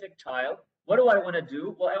specific tile, what do I want to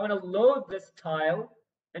do? Well, I want to load this tile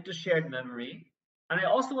into shared memory, and I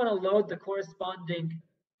also want to load the corresponding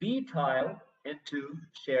B tile into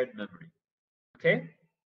shared memory. Okay.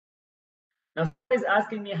 Now, somebody's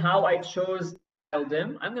asking me how I chose tile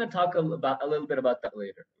dim. I'm going to talk a little bit about that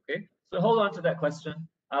later. Okay, so hold on to that question.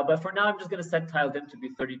 But for now, I'm just going to set tile dim to be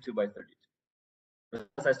 32 by 32.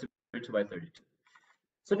 The size to be 32 by 32.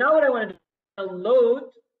 So now what I want to do is load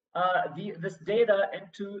this data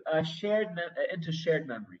into shared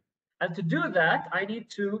memory. And to do that, I need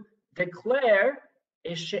to declare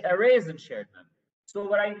arrays in shared memory. So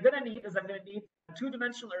what I'm going to need is I'm going to need a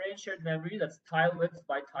two-dimensional array in shared memory that's tile width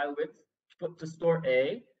by tile width to store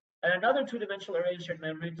A, and another two-dimensional array in shared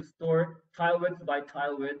memory to store tile width by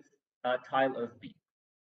tile width tile of B.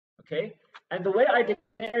 Okay, and the way I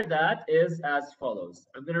declare that is as follows.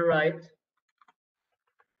 I'm going to write.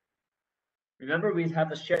 Remember, we have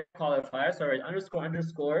the shared qualifier, so I write underscore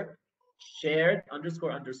underscore shared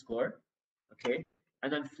underscore underscore. Okay,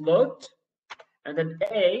 and then float. And then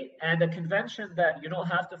A, and the convention that you don't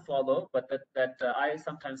have to follow, but that I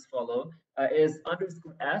sometimes follow, is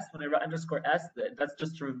underscore S. When I write underscore S, that's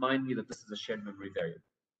just to remind me that this is a shared memory variable.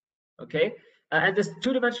 Okay, and this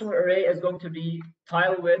two-dimensional array is going to be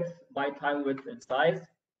tile width by tile width in size.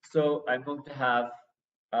 So I'm going to have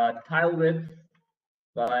tile width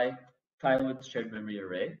by tile width shared memory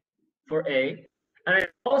array for A. And I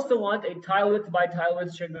also want a tile width by tile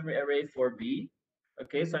width shared memory array for B.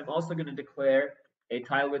 Okay, so I'm also going to declare a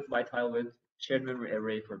tile width by tile width shared memory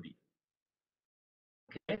array for B.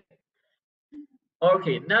 Okay.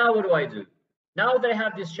 Okay, now what do I do? Now that I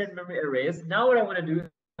have these shared memory arrays, now what I want to do is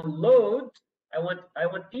load. I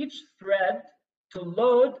want each thread to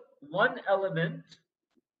load one element,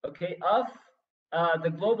 okay, of the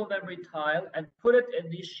global memory tile and put it in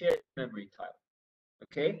the shared memory tile.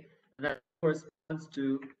 Okay, and that corresponds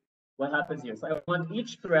to what happens here. So I want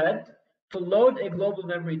each thread to load a global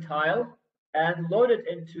memory tile and load it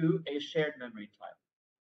into a shared memory tile.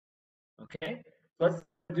 Okay, let's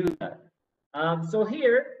do that. So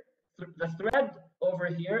here, the thread over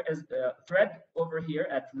here is the thread over here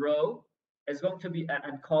at row is going to be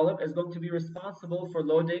and column is going to be responsible for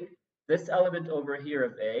loading this element over here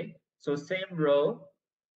of A. So same row.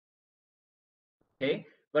 Okay,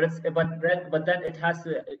 but then it has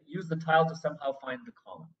to use the tile to somehow find the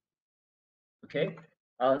column. Okay,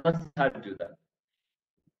 let's see how to do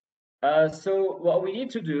that. So what we need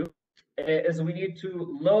to do is we need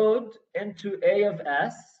to load into A of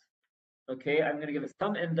S Okay, I'm going to give it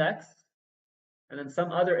some index and then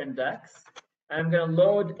some other index. I'm going to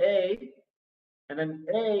load A, and then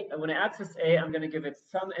A, and when I access A, I'm going to give it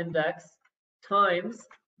some index times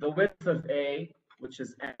the width of A, which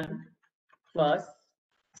is n, plus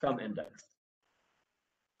some index.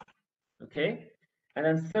 Okay, and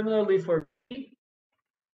then similarly for B,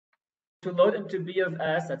 to load into B of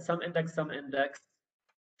S at some index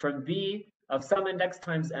from B of some index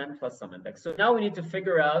times n plus some index. So now we need to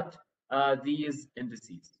figure out these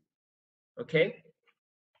indices. Okay,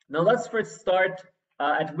 now let's first start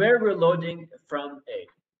at where we're loading from A.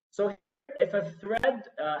 So if a thread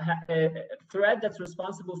that's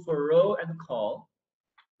responsible for row and call,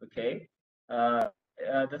 okay,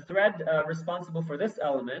 the thread responsible for this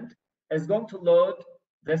element is going to load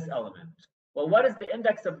this element. Well, what is the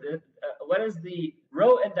index of the what is the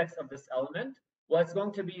row index of this element? Well, it's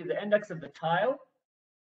going to be the index of the tile,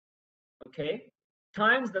 okay,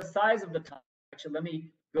 times the size of the tile. Actually, let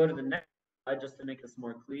me go to the next slide just to make this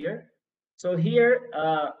more clear. So here,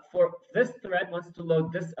 for this thread wants to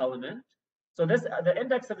load this element. So this the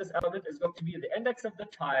index of this element is going to be the index of the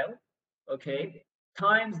tile, okay,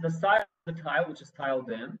 times the size of the tile, which is tile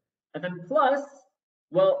dim, and then plus,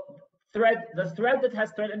 well, the thread that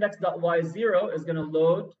has thread index .y0 is going to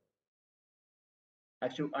load.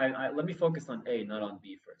 Actually, let me focus on A, not on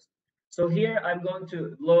B first. So here I'm going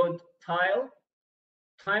to load tile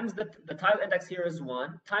times the tile index here is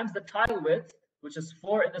 1 times the tile width, which is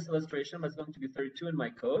 4 in this illustration, but it's going to be 32 in my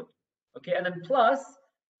code. Okay, and then plus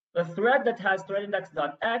the thread that has thread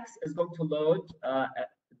index.x is going to load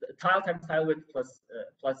tile times tile width plus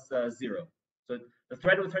 0. So the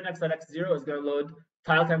thread with thread index.x 0 is going to load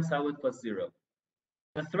tile times tile width plus 0.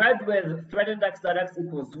 The thread with thread index.x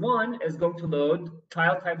equals 1 is going to load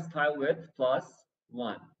tile times tile width plus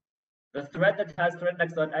 1. The thread that has thread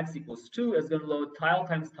index.x equals 2 is going to load tile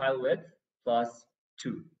times tile width plus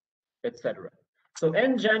 2, etc. So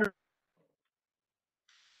in general,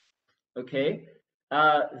 okay,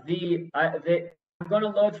 I'm going to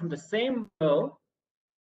load from the same row.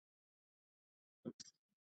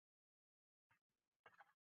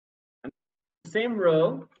 Same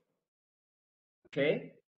row,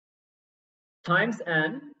 okay, times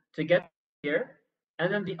n to get here,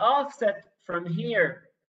 and then the offset from here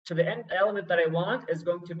to the end element that I want is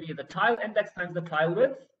going to be the tile index times the tile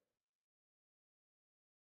width.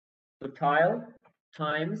 So tile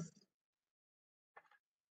times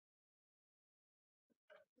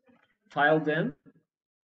tile dim,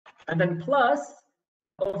 and then plus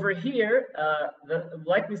over here,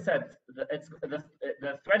 like we said,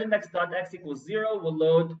 the thread index.x equals 0 will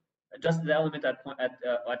load just the element at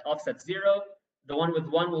offset 0. The one with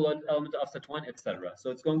 1 will load element at offset 1, etc.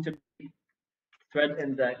 So it's going to be thread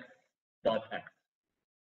index.x.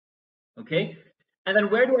 Okay, and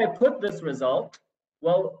then where do I put this result?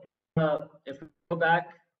 Well, if we go back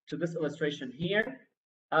to this illustration here,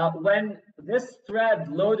 when this thread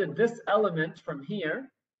loaded this element from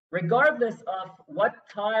here, regardless of what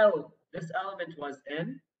tile this element was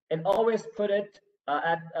in, it always put it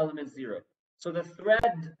at element 0. So the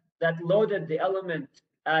thread that loaded the element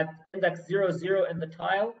at index 0, 0 in the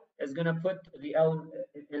tile is going to put the element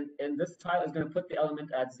in this tile is going to put the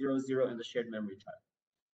element at 0, 0 in the shared memory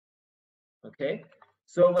tile. Okay,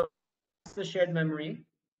 so the shared memory,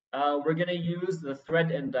 we're going to use the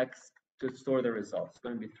thread index to store the results. It's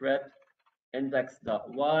going to be thread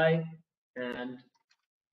index.y and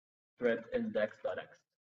thread index.x.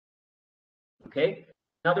 Okay,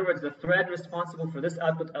 in other words, the thread responsible for this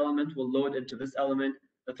output element will load into this element.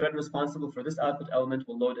 The thread responsible for this output element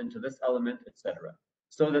will load into this element, etc.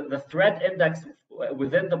 So the thread index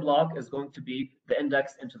within the block is going to be the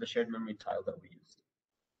index into the shared memory tile that we used.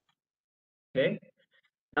 Okay,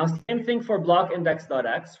 now same thing for block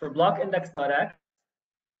index.x. For block index.x,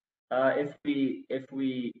 if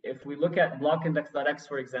we look at block index.x,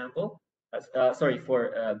 for example,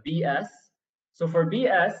 for BS. So for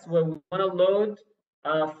BS, we want to load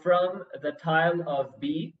from the tile of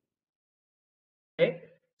B. Okay,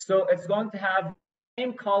 so it's going to have the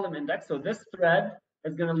same column index. So this thread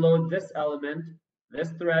is going to load this element.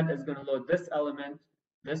 This thread is going to load this element.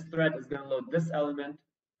 This thread is going to load this element.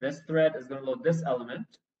 This thread is going to load this element.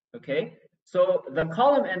 Okay, so the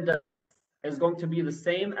column index is going to be the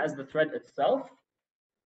same as the thread itself.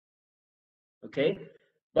 Okay,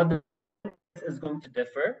 but the index is going to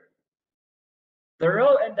differ. The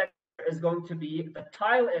row index is going to be the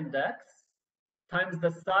tile index times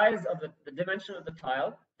the size of the dimension of the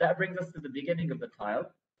tile. That brings us to the beginning of the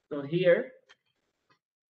tile. So here,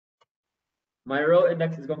 my row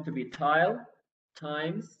index is going to be tile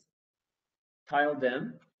times tile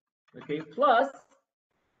dim, okay, plus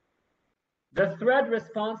the thread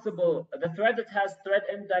that has thread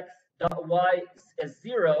index .y is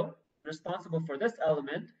 0, responsible for this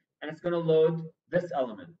element, and it's going to load this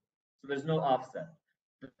element. So there's no offset.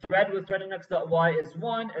 The thread with thread index .y is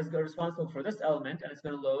 1, is responsible for this element, and it's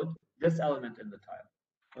going to load this element in the tile.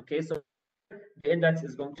 Okay, so the index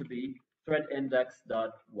is going to be thread index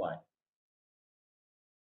 .y.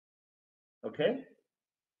 Okay,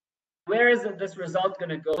 where is this result going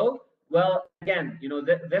to go? Well, again, you know,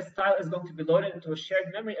 this tile is going to be loaded into a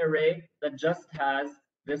shared memory array that just has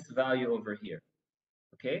this value over here.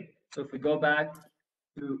 Okay, so if we go back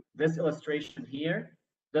to this illustration here,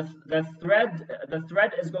 the thread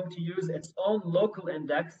is going to use its own local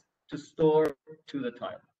index to store to the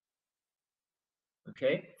tile.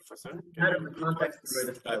 Okay, Professor, out of the context where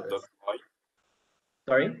this tile is.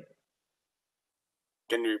 Sorry?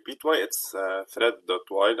 Can you repeat why it's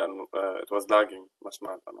thread.while and it was lagging? ما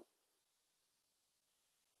سمعت أنا.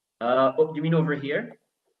 Oh, you mean over here?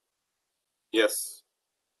 Yes.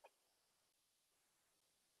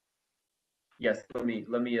 Yes. Let me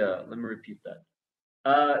repeat that.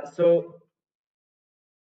 So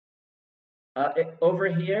over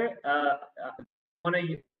here,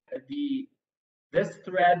 this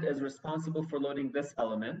thread is responsible for loading this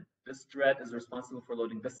element. This thread is responsible for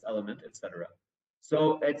loading this element, etc.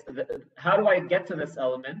 So it's how do I get to this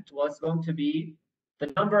element? Well, it's going to be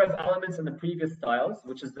the number of elements in the previous tiles,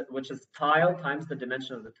 which is tile times the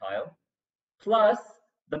dimension of the tile, plus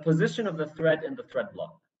the position of the thread in the thread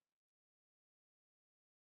block.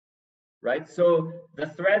 Right. So the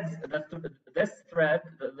threads, the thread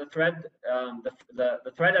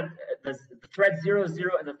 0,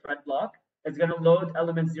 0 in the thread block is going to load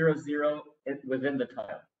element 0, 0 within the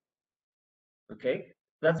tile. Okay.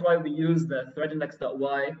 That's why we use the thread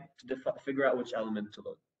index.y to figure out which element to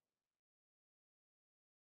load.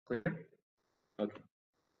 Clear? Okay.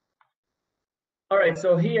 All right.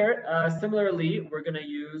 So here, similarly, we're going to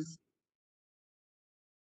use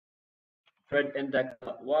thread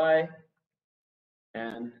index.y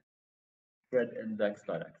and thread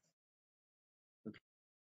index.x. Okay.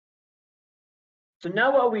 So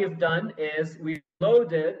now what we've done is we've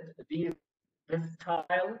loaded this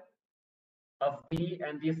tile of B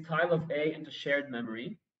and this tile of A into shared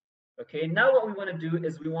memory. Okay, now what we want to do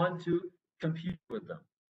is we want to compute with them.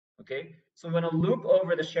 Okay, so we're going to loop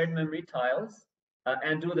over the shared memory tiles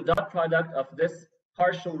and do the dot product of this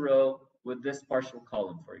partial row with this partial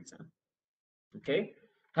column, for example. Okay,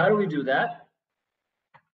 how do we do that?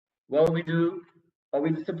 Well, we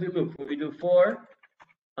simply loop. We do for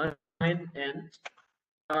undefined int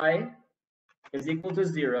I is equal to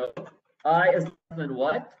 0. I is less than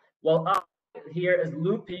what? Well, I here is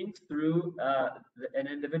looping through an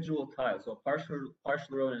individual tile, so a partial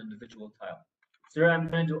row and an individual tile. So I'm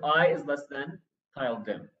going to do I is less than tile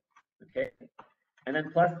dim. Okay, and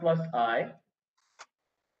then plus I.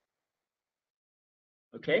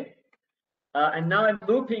 Okay, and now I'm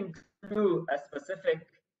looping through a specific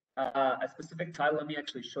tile. Let me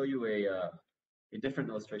actually show you a different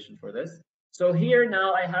illustration for this. So here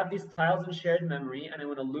now I have these tiles in shared memory, and I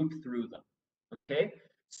want to loop through them. Okay,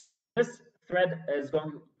 so this thread is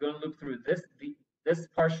going to loop through this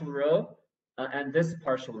partial row and this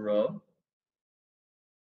partial row.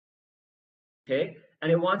 Okay,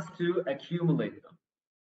 and it wants to accumulate them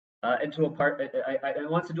into a part. It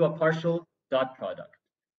wants to do a partial dot product.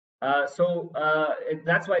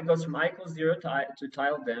 That's why it goes from I equals 0 to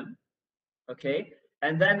tile dim. Okay,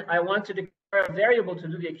 and then I want to declare a variable to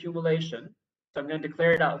do the accumulation. So I'm going to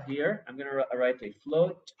declare it out here. I'm going to write a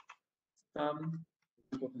float sum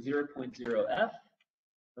equal to 0.0f.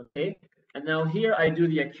 Okay, and now here I do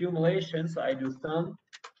the accumulation. So I do sum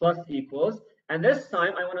plus equals, and this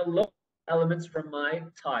time I want to load elements from my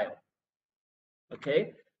tile.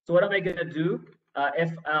 Okay, so what am I going to do?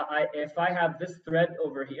 If I have this thread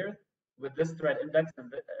over here with this thread index and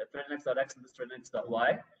thread index.x and this thread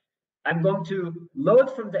index.y, I'm going to load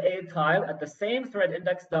from the A tile at the same thread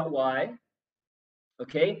index.y.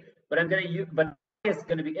 Okay, but it's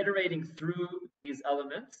going to be iterating through these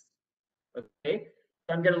elements. Okay,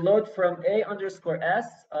 so I'm going to load from A underscore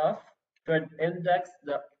S of thread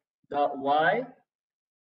index.y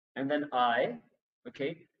and then I.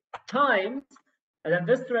 Okay, times, and then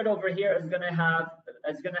this thread over here is going to have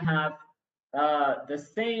the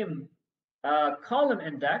same column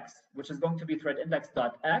index, which is going to be thread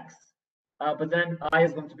index.x, but then I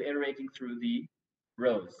is going to be iterating through the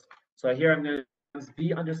rows. So here I'm going to use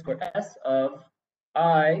B underscore S of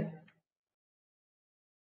I,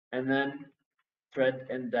 and then thread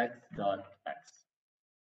index.x.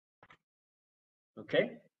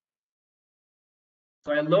 Okay.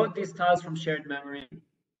 So I load these tiles from shared memory.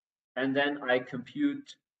 and then I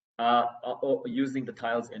compute using the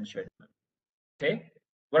tiles in shared memory. Okay,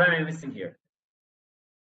 what am I missing here?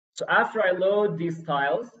 So after I load these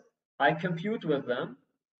tiles, I compute with them.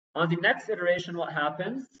 On the next iteration, what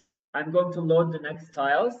happens? I'm going to load the next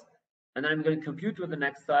tiles, and then I'm going to compute with the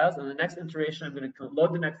next tiles. And the next iteration, I'm going to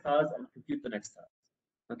load the next tiles and compute the next tiles.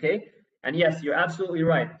 Okay? And yes, you're absolutely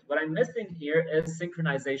right. What I'm missing here is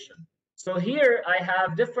synchronization. So here I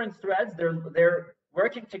have different threads. They're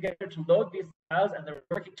working together to load these tiles, and they're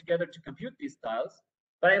working together to compute these tiles.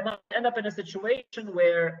 But I might end up in a situation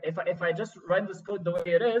where if I just run this code the way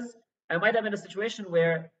it is, I might have in a situation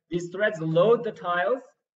where these threads load the tiles.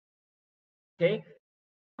 Okay,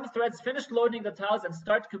 some threads finish loading the tiles and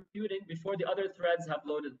start computing before the other threads have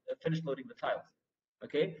finished loading the tiles.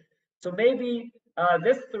 Okay, so maybe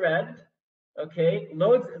this thread, okay,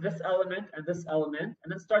 loads this element and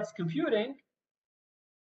then starts computing.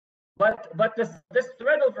 But this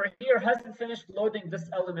thread over here hasn't finished loading this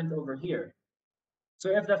element over here. So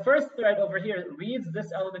if the first thread over here reads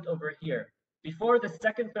this element over here before the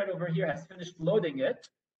second thread over here has finished loading it,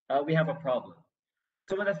 we have a problem.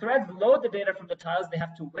 So when the threads load the data from the tiles, they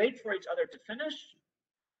have to wait for each other to finish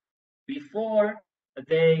before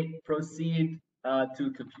they proceed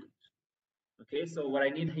to compute. Okay, so what I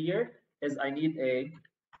need here is I need a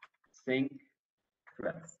sync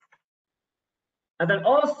threads. And then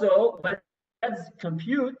also when threads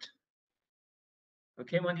compute,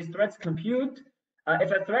 okay, when these threads compute,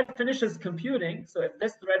 if a thread finishes computing, so if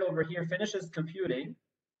this thread over here finishes computing,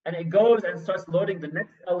 and it goes and starts loading the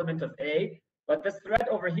next element of A, but this thread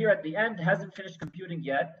over here at the end hasn't finished computing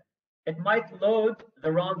yet, it might load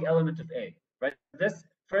the wrong element of A, right? This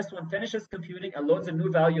first one finishes computing and loads a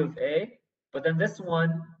new value of A, but then this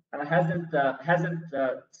one hasn't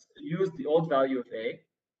used the old value of A.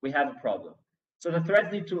 We have a problem. So the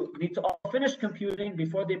threads need to all finish computing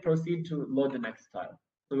before they proceed to load the next tile.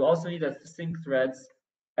 So we also need a sync threads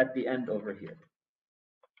at the end over here.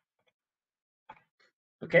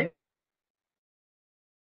 Okay.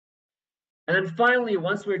 And then finally,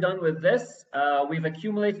 once we're done with this, we've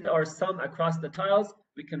accumulated our sum across the tiles.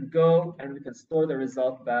 We can go and we can store the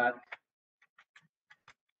result back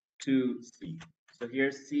to C. So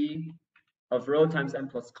here's C of row times n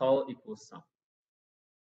plus col equals sum.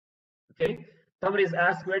 Okay. Somebody's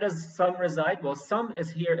asked, where does sum reside? Well, sum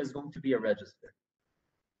is going to be a register.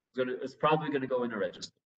 It's probably going to go in a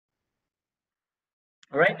register.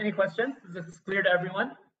 All right, any questions? Is this clear to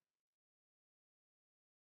everyone?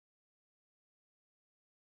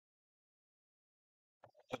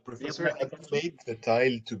 Professor, have you made the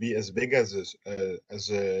tile to be as big as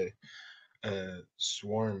a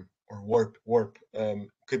swarm or warp?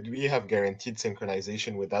 Could we have guaranteed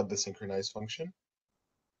synchronization without the synchronize function?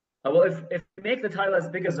 Well, if we make the tile as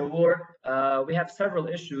big as a warp, we have several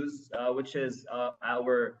issues, which is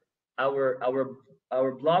our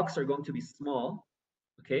blocks are going to be small,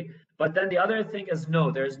 okay? But then the other thing is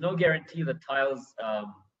there's no guarantee the tiles.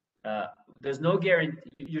 There's no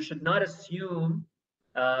guarantee. You should not assume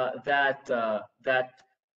that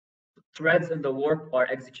threads in the warp are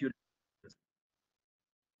executed.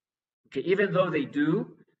 Okay, even though they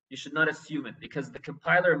do, you should not assume it because the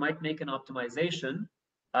compiler might make an optimization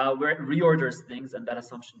where it reorders things, and that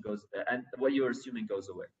assumption goes, and what you're assuming goes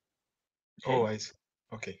away. Okay? Oh, I see.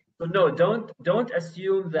 Okay. So no, don't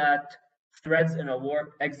assume that threads in a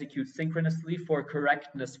warp execute synchronously for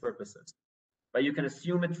correctness purposes, but you can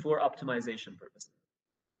assume it for optimization purposes.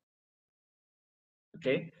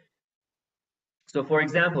 Okay. So for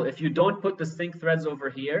example, if you don't put the sync threads over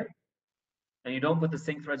here, and you don't put the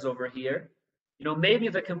sync threads over here, maybe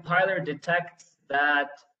the compiler detects that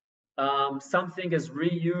something is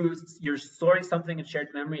reused, you're storing something in shared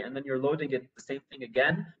memory and then you're loading it the same thing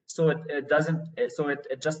again, so it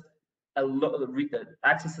just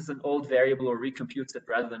accesses an old variable or recomputes it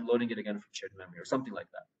rather than loading it again from shared memory or something like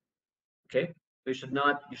that. Okay, so you should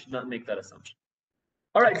not make that assumption.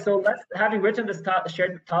 All right, so having written this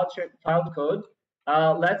shared tile code,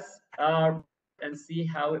 let's and see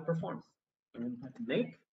how it performs. I'm going to type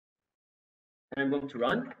make, and I'm going to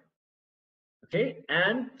run. Okay,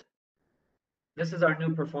 and this is our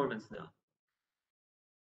new performance now,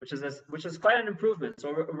 which is quite an improvement.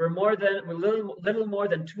 So we're a little more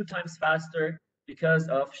than 2 times faster because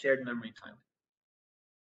of shared memory tiling.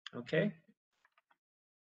 Okay,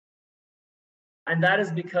 and that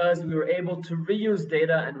is because we were able to reuse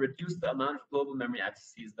data and reduce the amount of global memory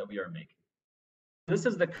accesses that we are making. This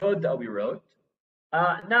is the code that we wrote.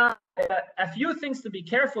 Now, a few things to be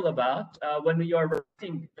careful about when we are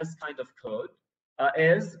writing this kind of code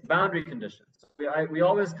is boundary conditions. We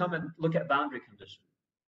always come and look at boundary conditions.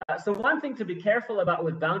 So one thing to be careful about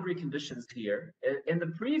with boundary conditions here, in the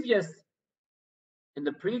previous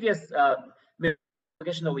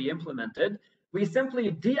application that we implemented, we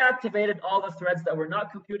simply deactivated all the threads that were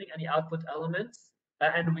not computing any output elements,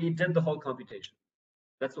 and we did the whole computation.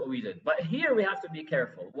 That's what we did. But here we have to be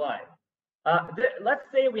careful. Why? Let's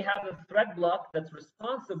say we have a thread block that's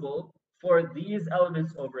responsible for these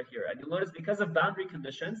elements over here. And you'll notice because of boundary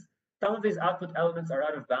conditions, some of these output elements are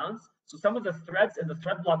out of bounds. So some of the threads in the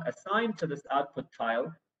thread block assigned to this output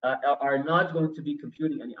tile are not going to be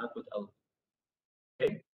computing any output element.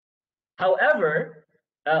 Okay. However,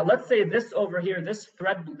 let's say this over here, this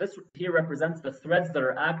here represents the threads that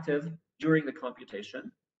are active during the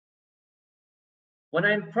computation. When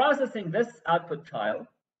I'm processing this output tile,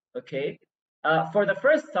 okay, for the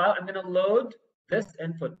first tile, I'm going to load this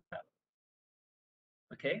input tile.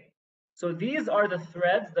 Okay, so these are the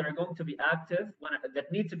threads that are going to be active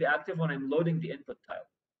that need to be active when I'm loading the input tile.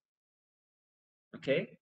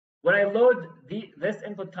 Okay, when I load this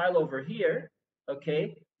input tile over here,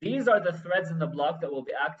 okay, these are the threads in the block that will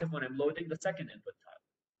be active when I'm loading the second input tile.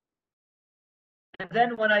 And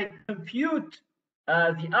then when I compute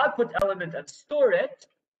the output element and store it,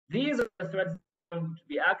 these are the threads that are going to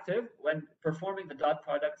be active when performing the dot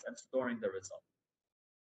products and storing the result.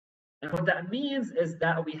 And what that means is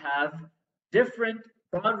that we have different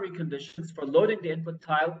boundary conditions for loading the input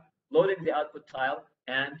tile, loading the output tile,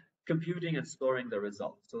 and computing and storing the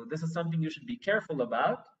result. So this is something you should be careful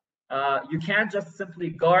about. You can't just simply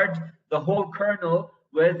guard the whole kernel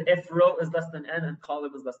with if row is less than n and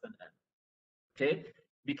column is less than n. Okay,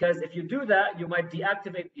 because if you do that, you might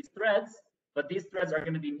deactivate these threads, but these threads are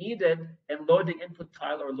going to be needed in loading input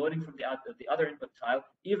tile or loading from the other input tile,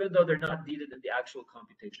 even though they're not needed in the actual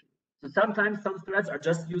computation. So sometimes some threads are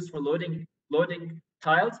just used for loading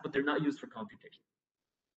tiles, but they're not used for computation.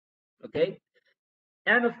 Okay.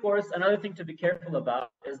 And of course, another thing to be careful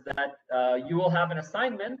about is that you will have an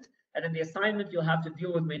assignment, and in the assignment, you'll have to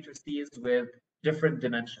deal with matrices with different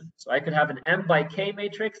dimensions. So I could have an m by k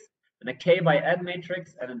matrix, and a k by n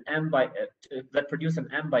matrix, and an m by that produce an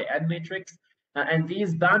m by n matrix. And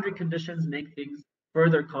these boundary conditions make things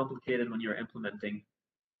further complicated when you're implementing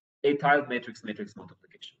a tiled matrix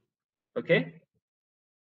multiplication. Okay?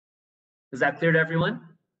 Is that clear to everyone?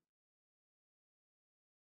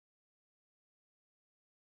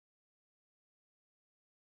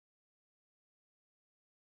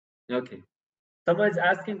 Okay. Someone is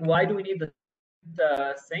asking, why do we need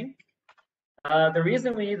the sync? The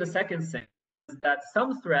reason we need the second sync is that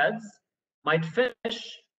some threads might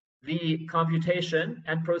finish the computation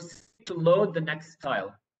and proceed to load the next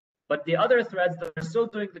tile. But the other threads that are still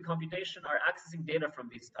doing the computation are accessing data from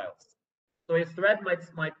these tiles. So a thread might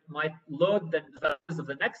load the values of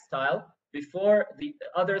the next tile before the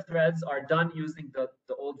other threads are done using the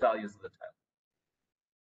old values of the tile.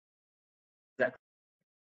 Exactly.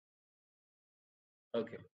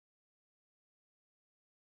 Okay.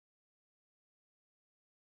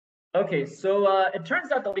 Okay, so it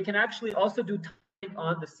turns out that we can actually also do tiling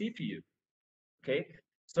on the CPU. Okay,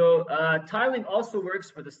 so tiling also works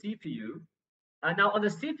for the CPU. Now on the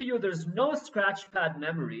CPU, there's no scratch pad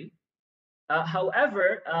memory.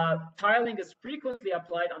 However, tiling is frequently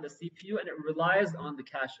applied on the CPU and it relies on the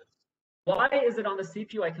caches. Why is it on the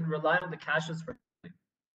CPU I can rely on the caches for tiling?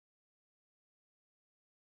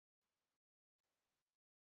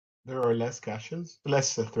 There are less caches,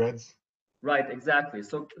 less threads. Right, exactly.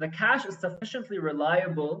 So the cache is sufficiently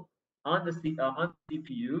reliable on the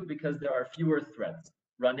CPU because there are fewer threads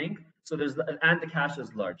running. So and the cache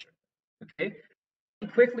is larger. Okay. Let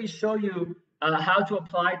me quickly show you how to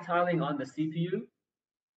apply tiling on the CPU.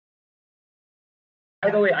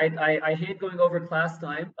 By the way, I hate going over class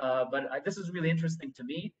time, but this is really interesting to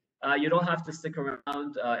me. You don't have to stick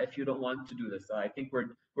around if you don't want to do this. I think we're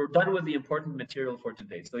done with the important material for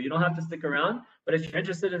today, so you don't have to stick around. But if you're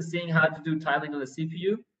interested in seeing how to do tiling on the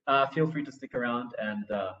CPU, feel free to stick around, and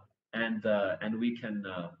we can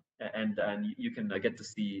and you can get to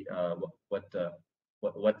see what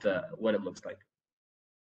it looks like.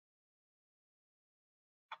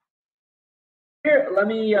 Here, let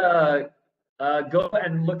me go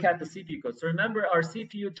and look at the CPU code. So remember, our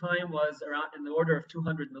CPU time was around in the order of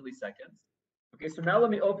 200 milliseconds. Okay, so now let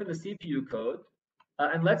me open the CPU code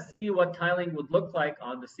and let's see what tiling would look like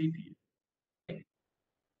on the CPU. Okay.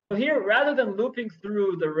 So here, rather than looping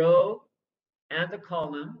through the row and the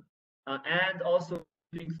column and also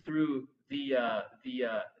looping through the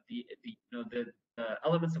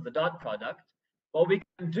elements of the dot product, what we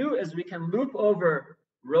can do is we can loop over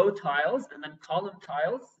row tiles and then column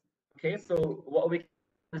tiles. Okay, so what we can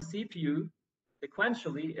do on the CPU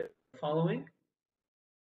sequentially is the following.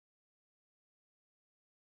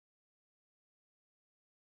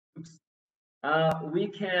 we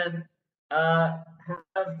can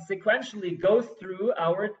have sequentially go through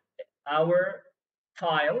our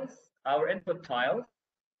tiles, our input tiles,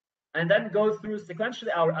 and then go through sequentially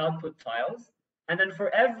our output tiles. And then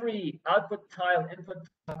for every output tile input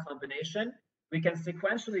tile combination, we can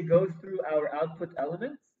sequentially go through our output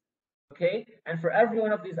elements. Okay, and for every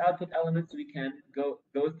one of these output elements, we can go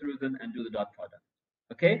through them and do the dot product.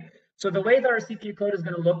 Okay, so the way that our CPU code is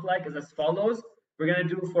going to look like is as follows. We're going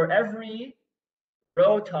to do for every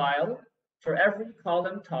row tile, for every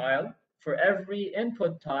column tile, for every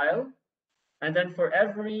input tile, and then for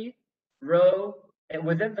every row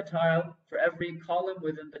within the tile, for every column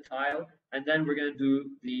within the tile, and then we're going to do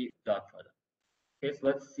the dot product. Okay, so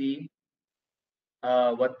let's see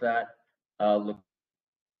what that looks like.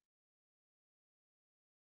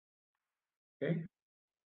 Okay.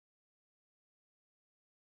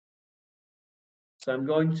 So I'm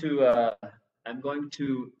going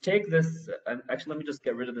to take this. Actually, let me just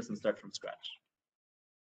get rid of this and start from scratch.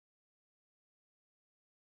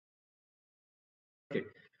 Okay,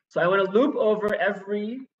 so I want to loop over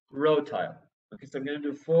every row tile. Okay, so I'm going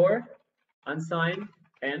to do for unsigned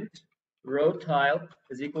int row tile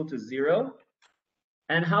is equal to 0.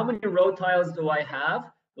 And how many row tiles do I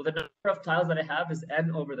have? Well, the number of tiles that I have is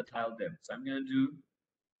n over the tile div. So I'm going to do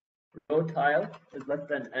row tile is less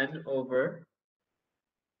than n over,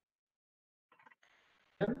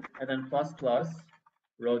 and then plus plus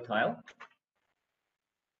row tile.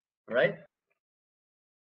 All right.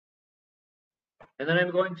 And then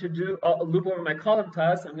I'm going to do loop over my column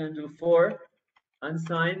tiles. So I'm going to do for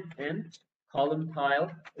unsigned int column tile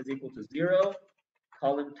is equal to 0.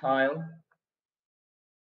 Column tile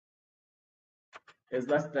is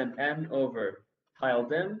less than n over tile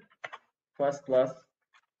dim plus plus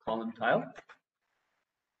column tile.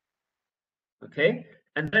 Okay,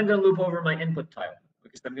 and then I'm going to loop over my input tile.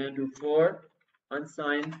 Okay, so I'm going to do for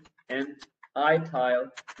unsigned int I tile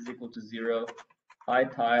is equal to 0. I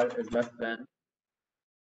tile is less than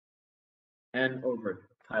n over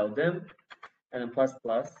tile dim, and then plus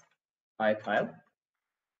plus I tile.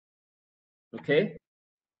 Okay,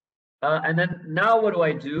 and then now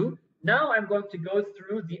what do? Now I'm going to go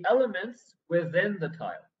through the elements within the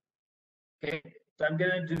tile. Okay, so I'm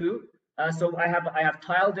going to do so I have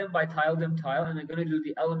tile dim by tile dim tile, and I'm going to do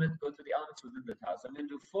the element, go through the elements within the tile. So I'm going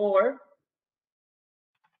to do for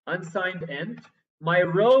unsigned int. My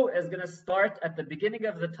row is going to start at the beginning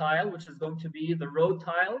of the tile, which is going to be the row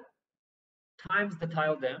tile times the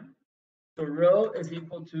tile dim. So row is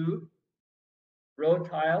equal to row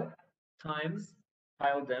tile times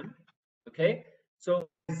tile dim. Okay, so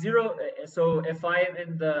 0. So if I'm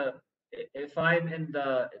in the if I'm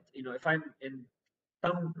in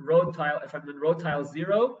some row tile, if I'm in row tile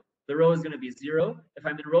 0, the row is going to be 0. If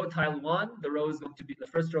I'm in row tile 1, the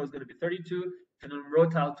first row is going to be 32. And in row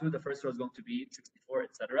tile 2, the first row is going to be 64,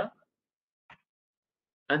 etc.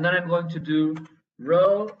 And then I'm going to do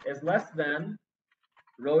row is less than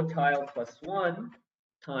row tile plus 1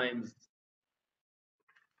 times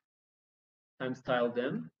tile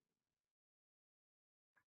dim.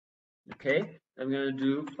 Okay, I'm going to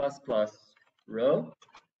do plus plus row.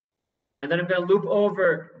 And then I'm going to loop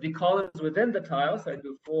over the columns within the tile. So I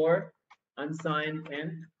do for unsigned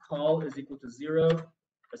int call is equal to 0.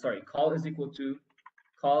 Sorry, call is equal to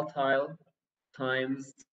call tile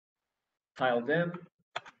times tile dim.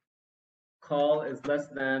 Call is less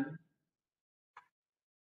than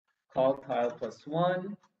call tile plus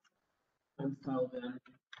 1 times tile dim,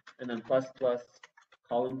 and then plus plus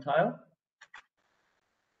column tile.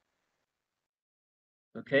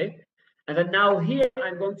 Okay, and then now here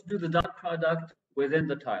I'm going to do the dot product within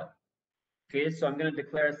the tile. Okay, so I'm going to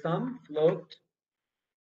declare sum float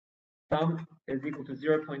sum is equal to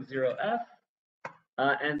 0.0f,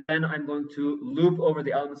 and then I'm going to loop over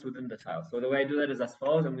the elements within the tile. So the way I do that is as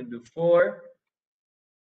follows. I'm going to do for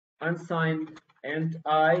unsigned int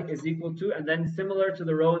I is equal to, and then similar to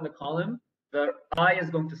the row and the column, the I is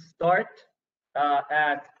going to start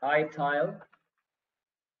at I tile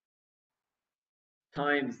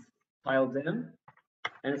times tile dim,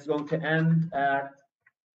 and it's going to end at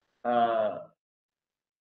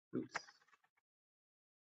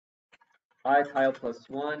I tile plus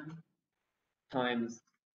 1 times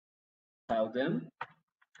tile dim.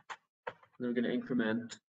 And we're going to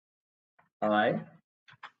increment I.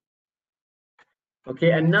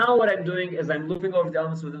 Okay, and now what I'm doing is I'm looping over the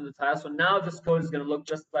elements within the tile. So now this code is going to look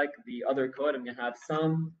just like the other code. I'm going to have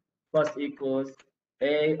sum plus equals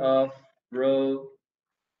A of row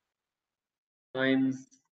times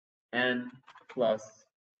n plus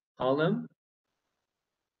column.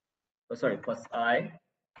 Oh, sorry, plus I.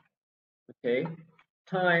 Okay,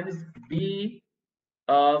 times B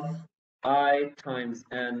of I times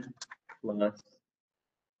N plus.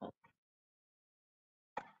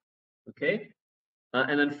 Okay,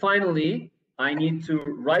 and then finally, I need to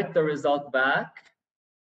write the result back.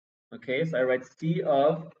 Okay, so I write C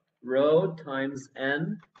of row times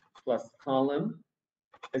N plus column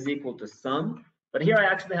is equal to sum. But here I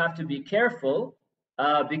actually have to be careful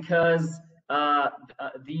because I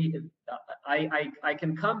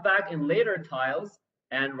can come back in later tiles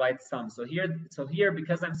and write sum. So here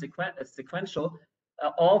because I'm sequential,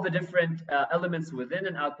 all the different elements within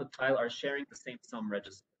an output tile are sharing the same sum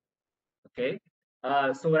register. Okay,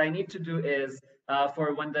 so what I need to do is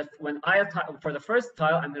for the first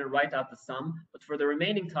tile, I'm going to write out the sum, but for the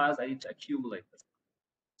remaining tiles, I need to accumulate this.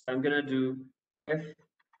 So I'm going to do if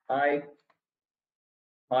I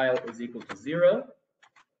tile is equal to 0,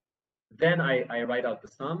 then I write out the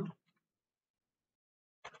sum.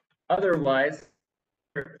 Otherwise,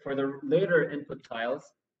 for the later input tiles,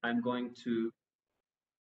 I'm going to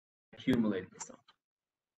accumulate the sum.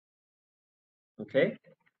 Okay,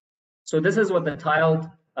 so this is what the tiled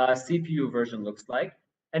CPU version looks like.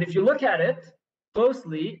 And if you look at it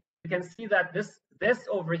closely, you can see that this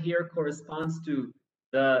over here corresponds to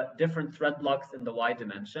the different thread blocks in the Y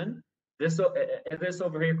dimension. This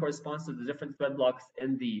over here corresponds to the different thread blocks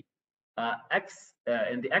in the X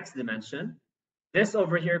dimension. This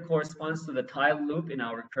over here corresponds to the tile loop in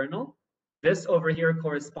our kernel. This over here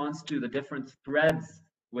corresponds to the different threads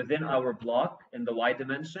within our block in the Y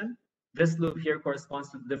dimension. This loop here corresponds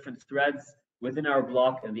to the different threads within our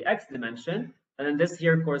block in the X dimension. And then this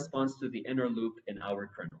here corresponds to the inner loop in our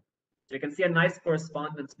kernel. So you can see a nice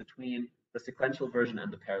correspondence between the sequential version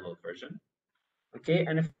and the parallel version. Okay,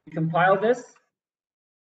 and if we compile this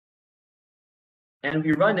and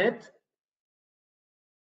we run it,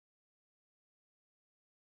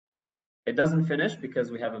 it doesn't finish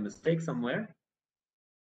because we have a mistake somewhere.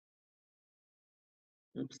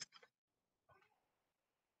 Oops.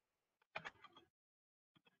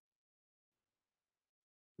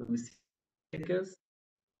 Let me see. It goes.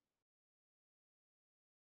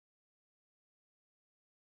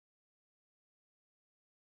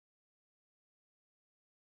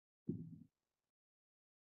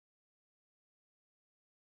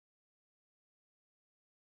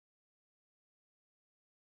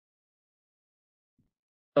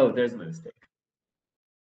 Oh, there's my mistake.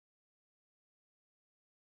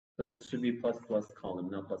 It should be plus plus column,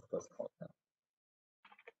 not plus plus column.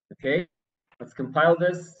 Okay, let's compile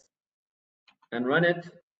this and run it,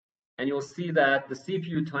 and you'll see that the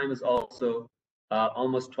CPU time is also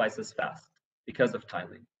almost twice as fast because of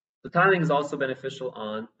tiling. So tiling is also beneficial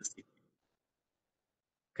on the CPU.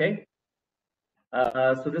 Okay,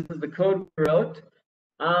 so this is the code we wrote.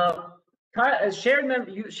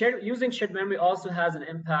 Using shared memory also has an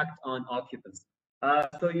impact on occupancy.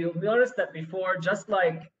 So you'll notice that before, just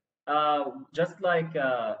like we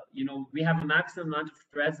have a maximum amount of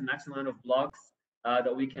threads, a maximum amount of blocks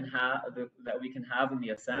that we can have in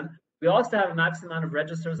the SM. We also have a maximum amount of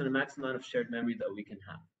registers and a maximum amount of shared memory that we can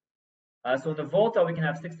have. So in the Volta, we can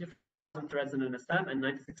have 60,000 threads in an SM and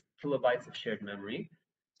 96 kilobytes of shared memory.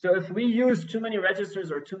 So if we use too many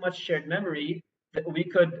registers or too much shared memory, we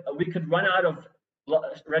could run out of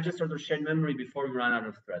registers or shared memory before we run out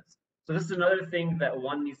of threads. So this is another thing that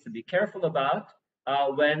one needs to be careful about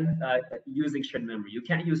when using shared memory. You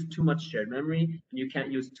can't use too much shared memory, and you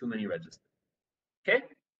can't use too many registers. Okay.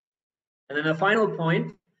 And then a final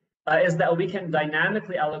point is that we can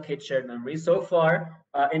dynamically allocate shared memory. So far,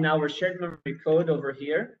 in our shared memory code over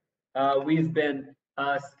here, we've been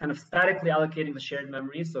kind of statically allocating the shared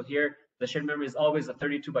memory. So here, the shared memory is always a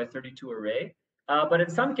 32 by 32 array. But in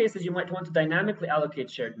some cases, you might want to dynamically allocate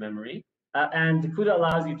shared memory. And CUDA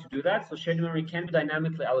allows you to do that. So shared memory can be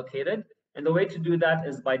dynamically allocated. And the way to do that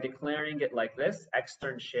is by declaring it like this,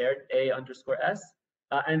 extern shared A_S.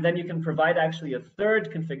 And then you can provide actually a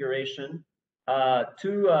third configuration to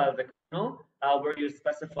the kernel where you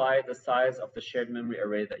specify the size of the shared memory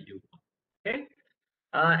array that you want. Okay.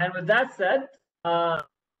 And with that said,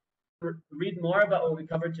 read more about what we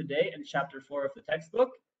covered today in chapter 4 of the textbook.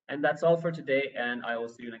 And that's all for today, and I will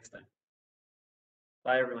see you next time.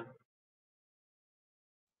 Bye, everyone.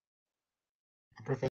 Perfect.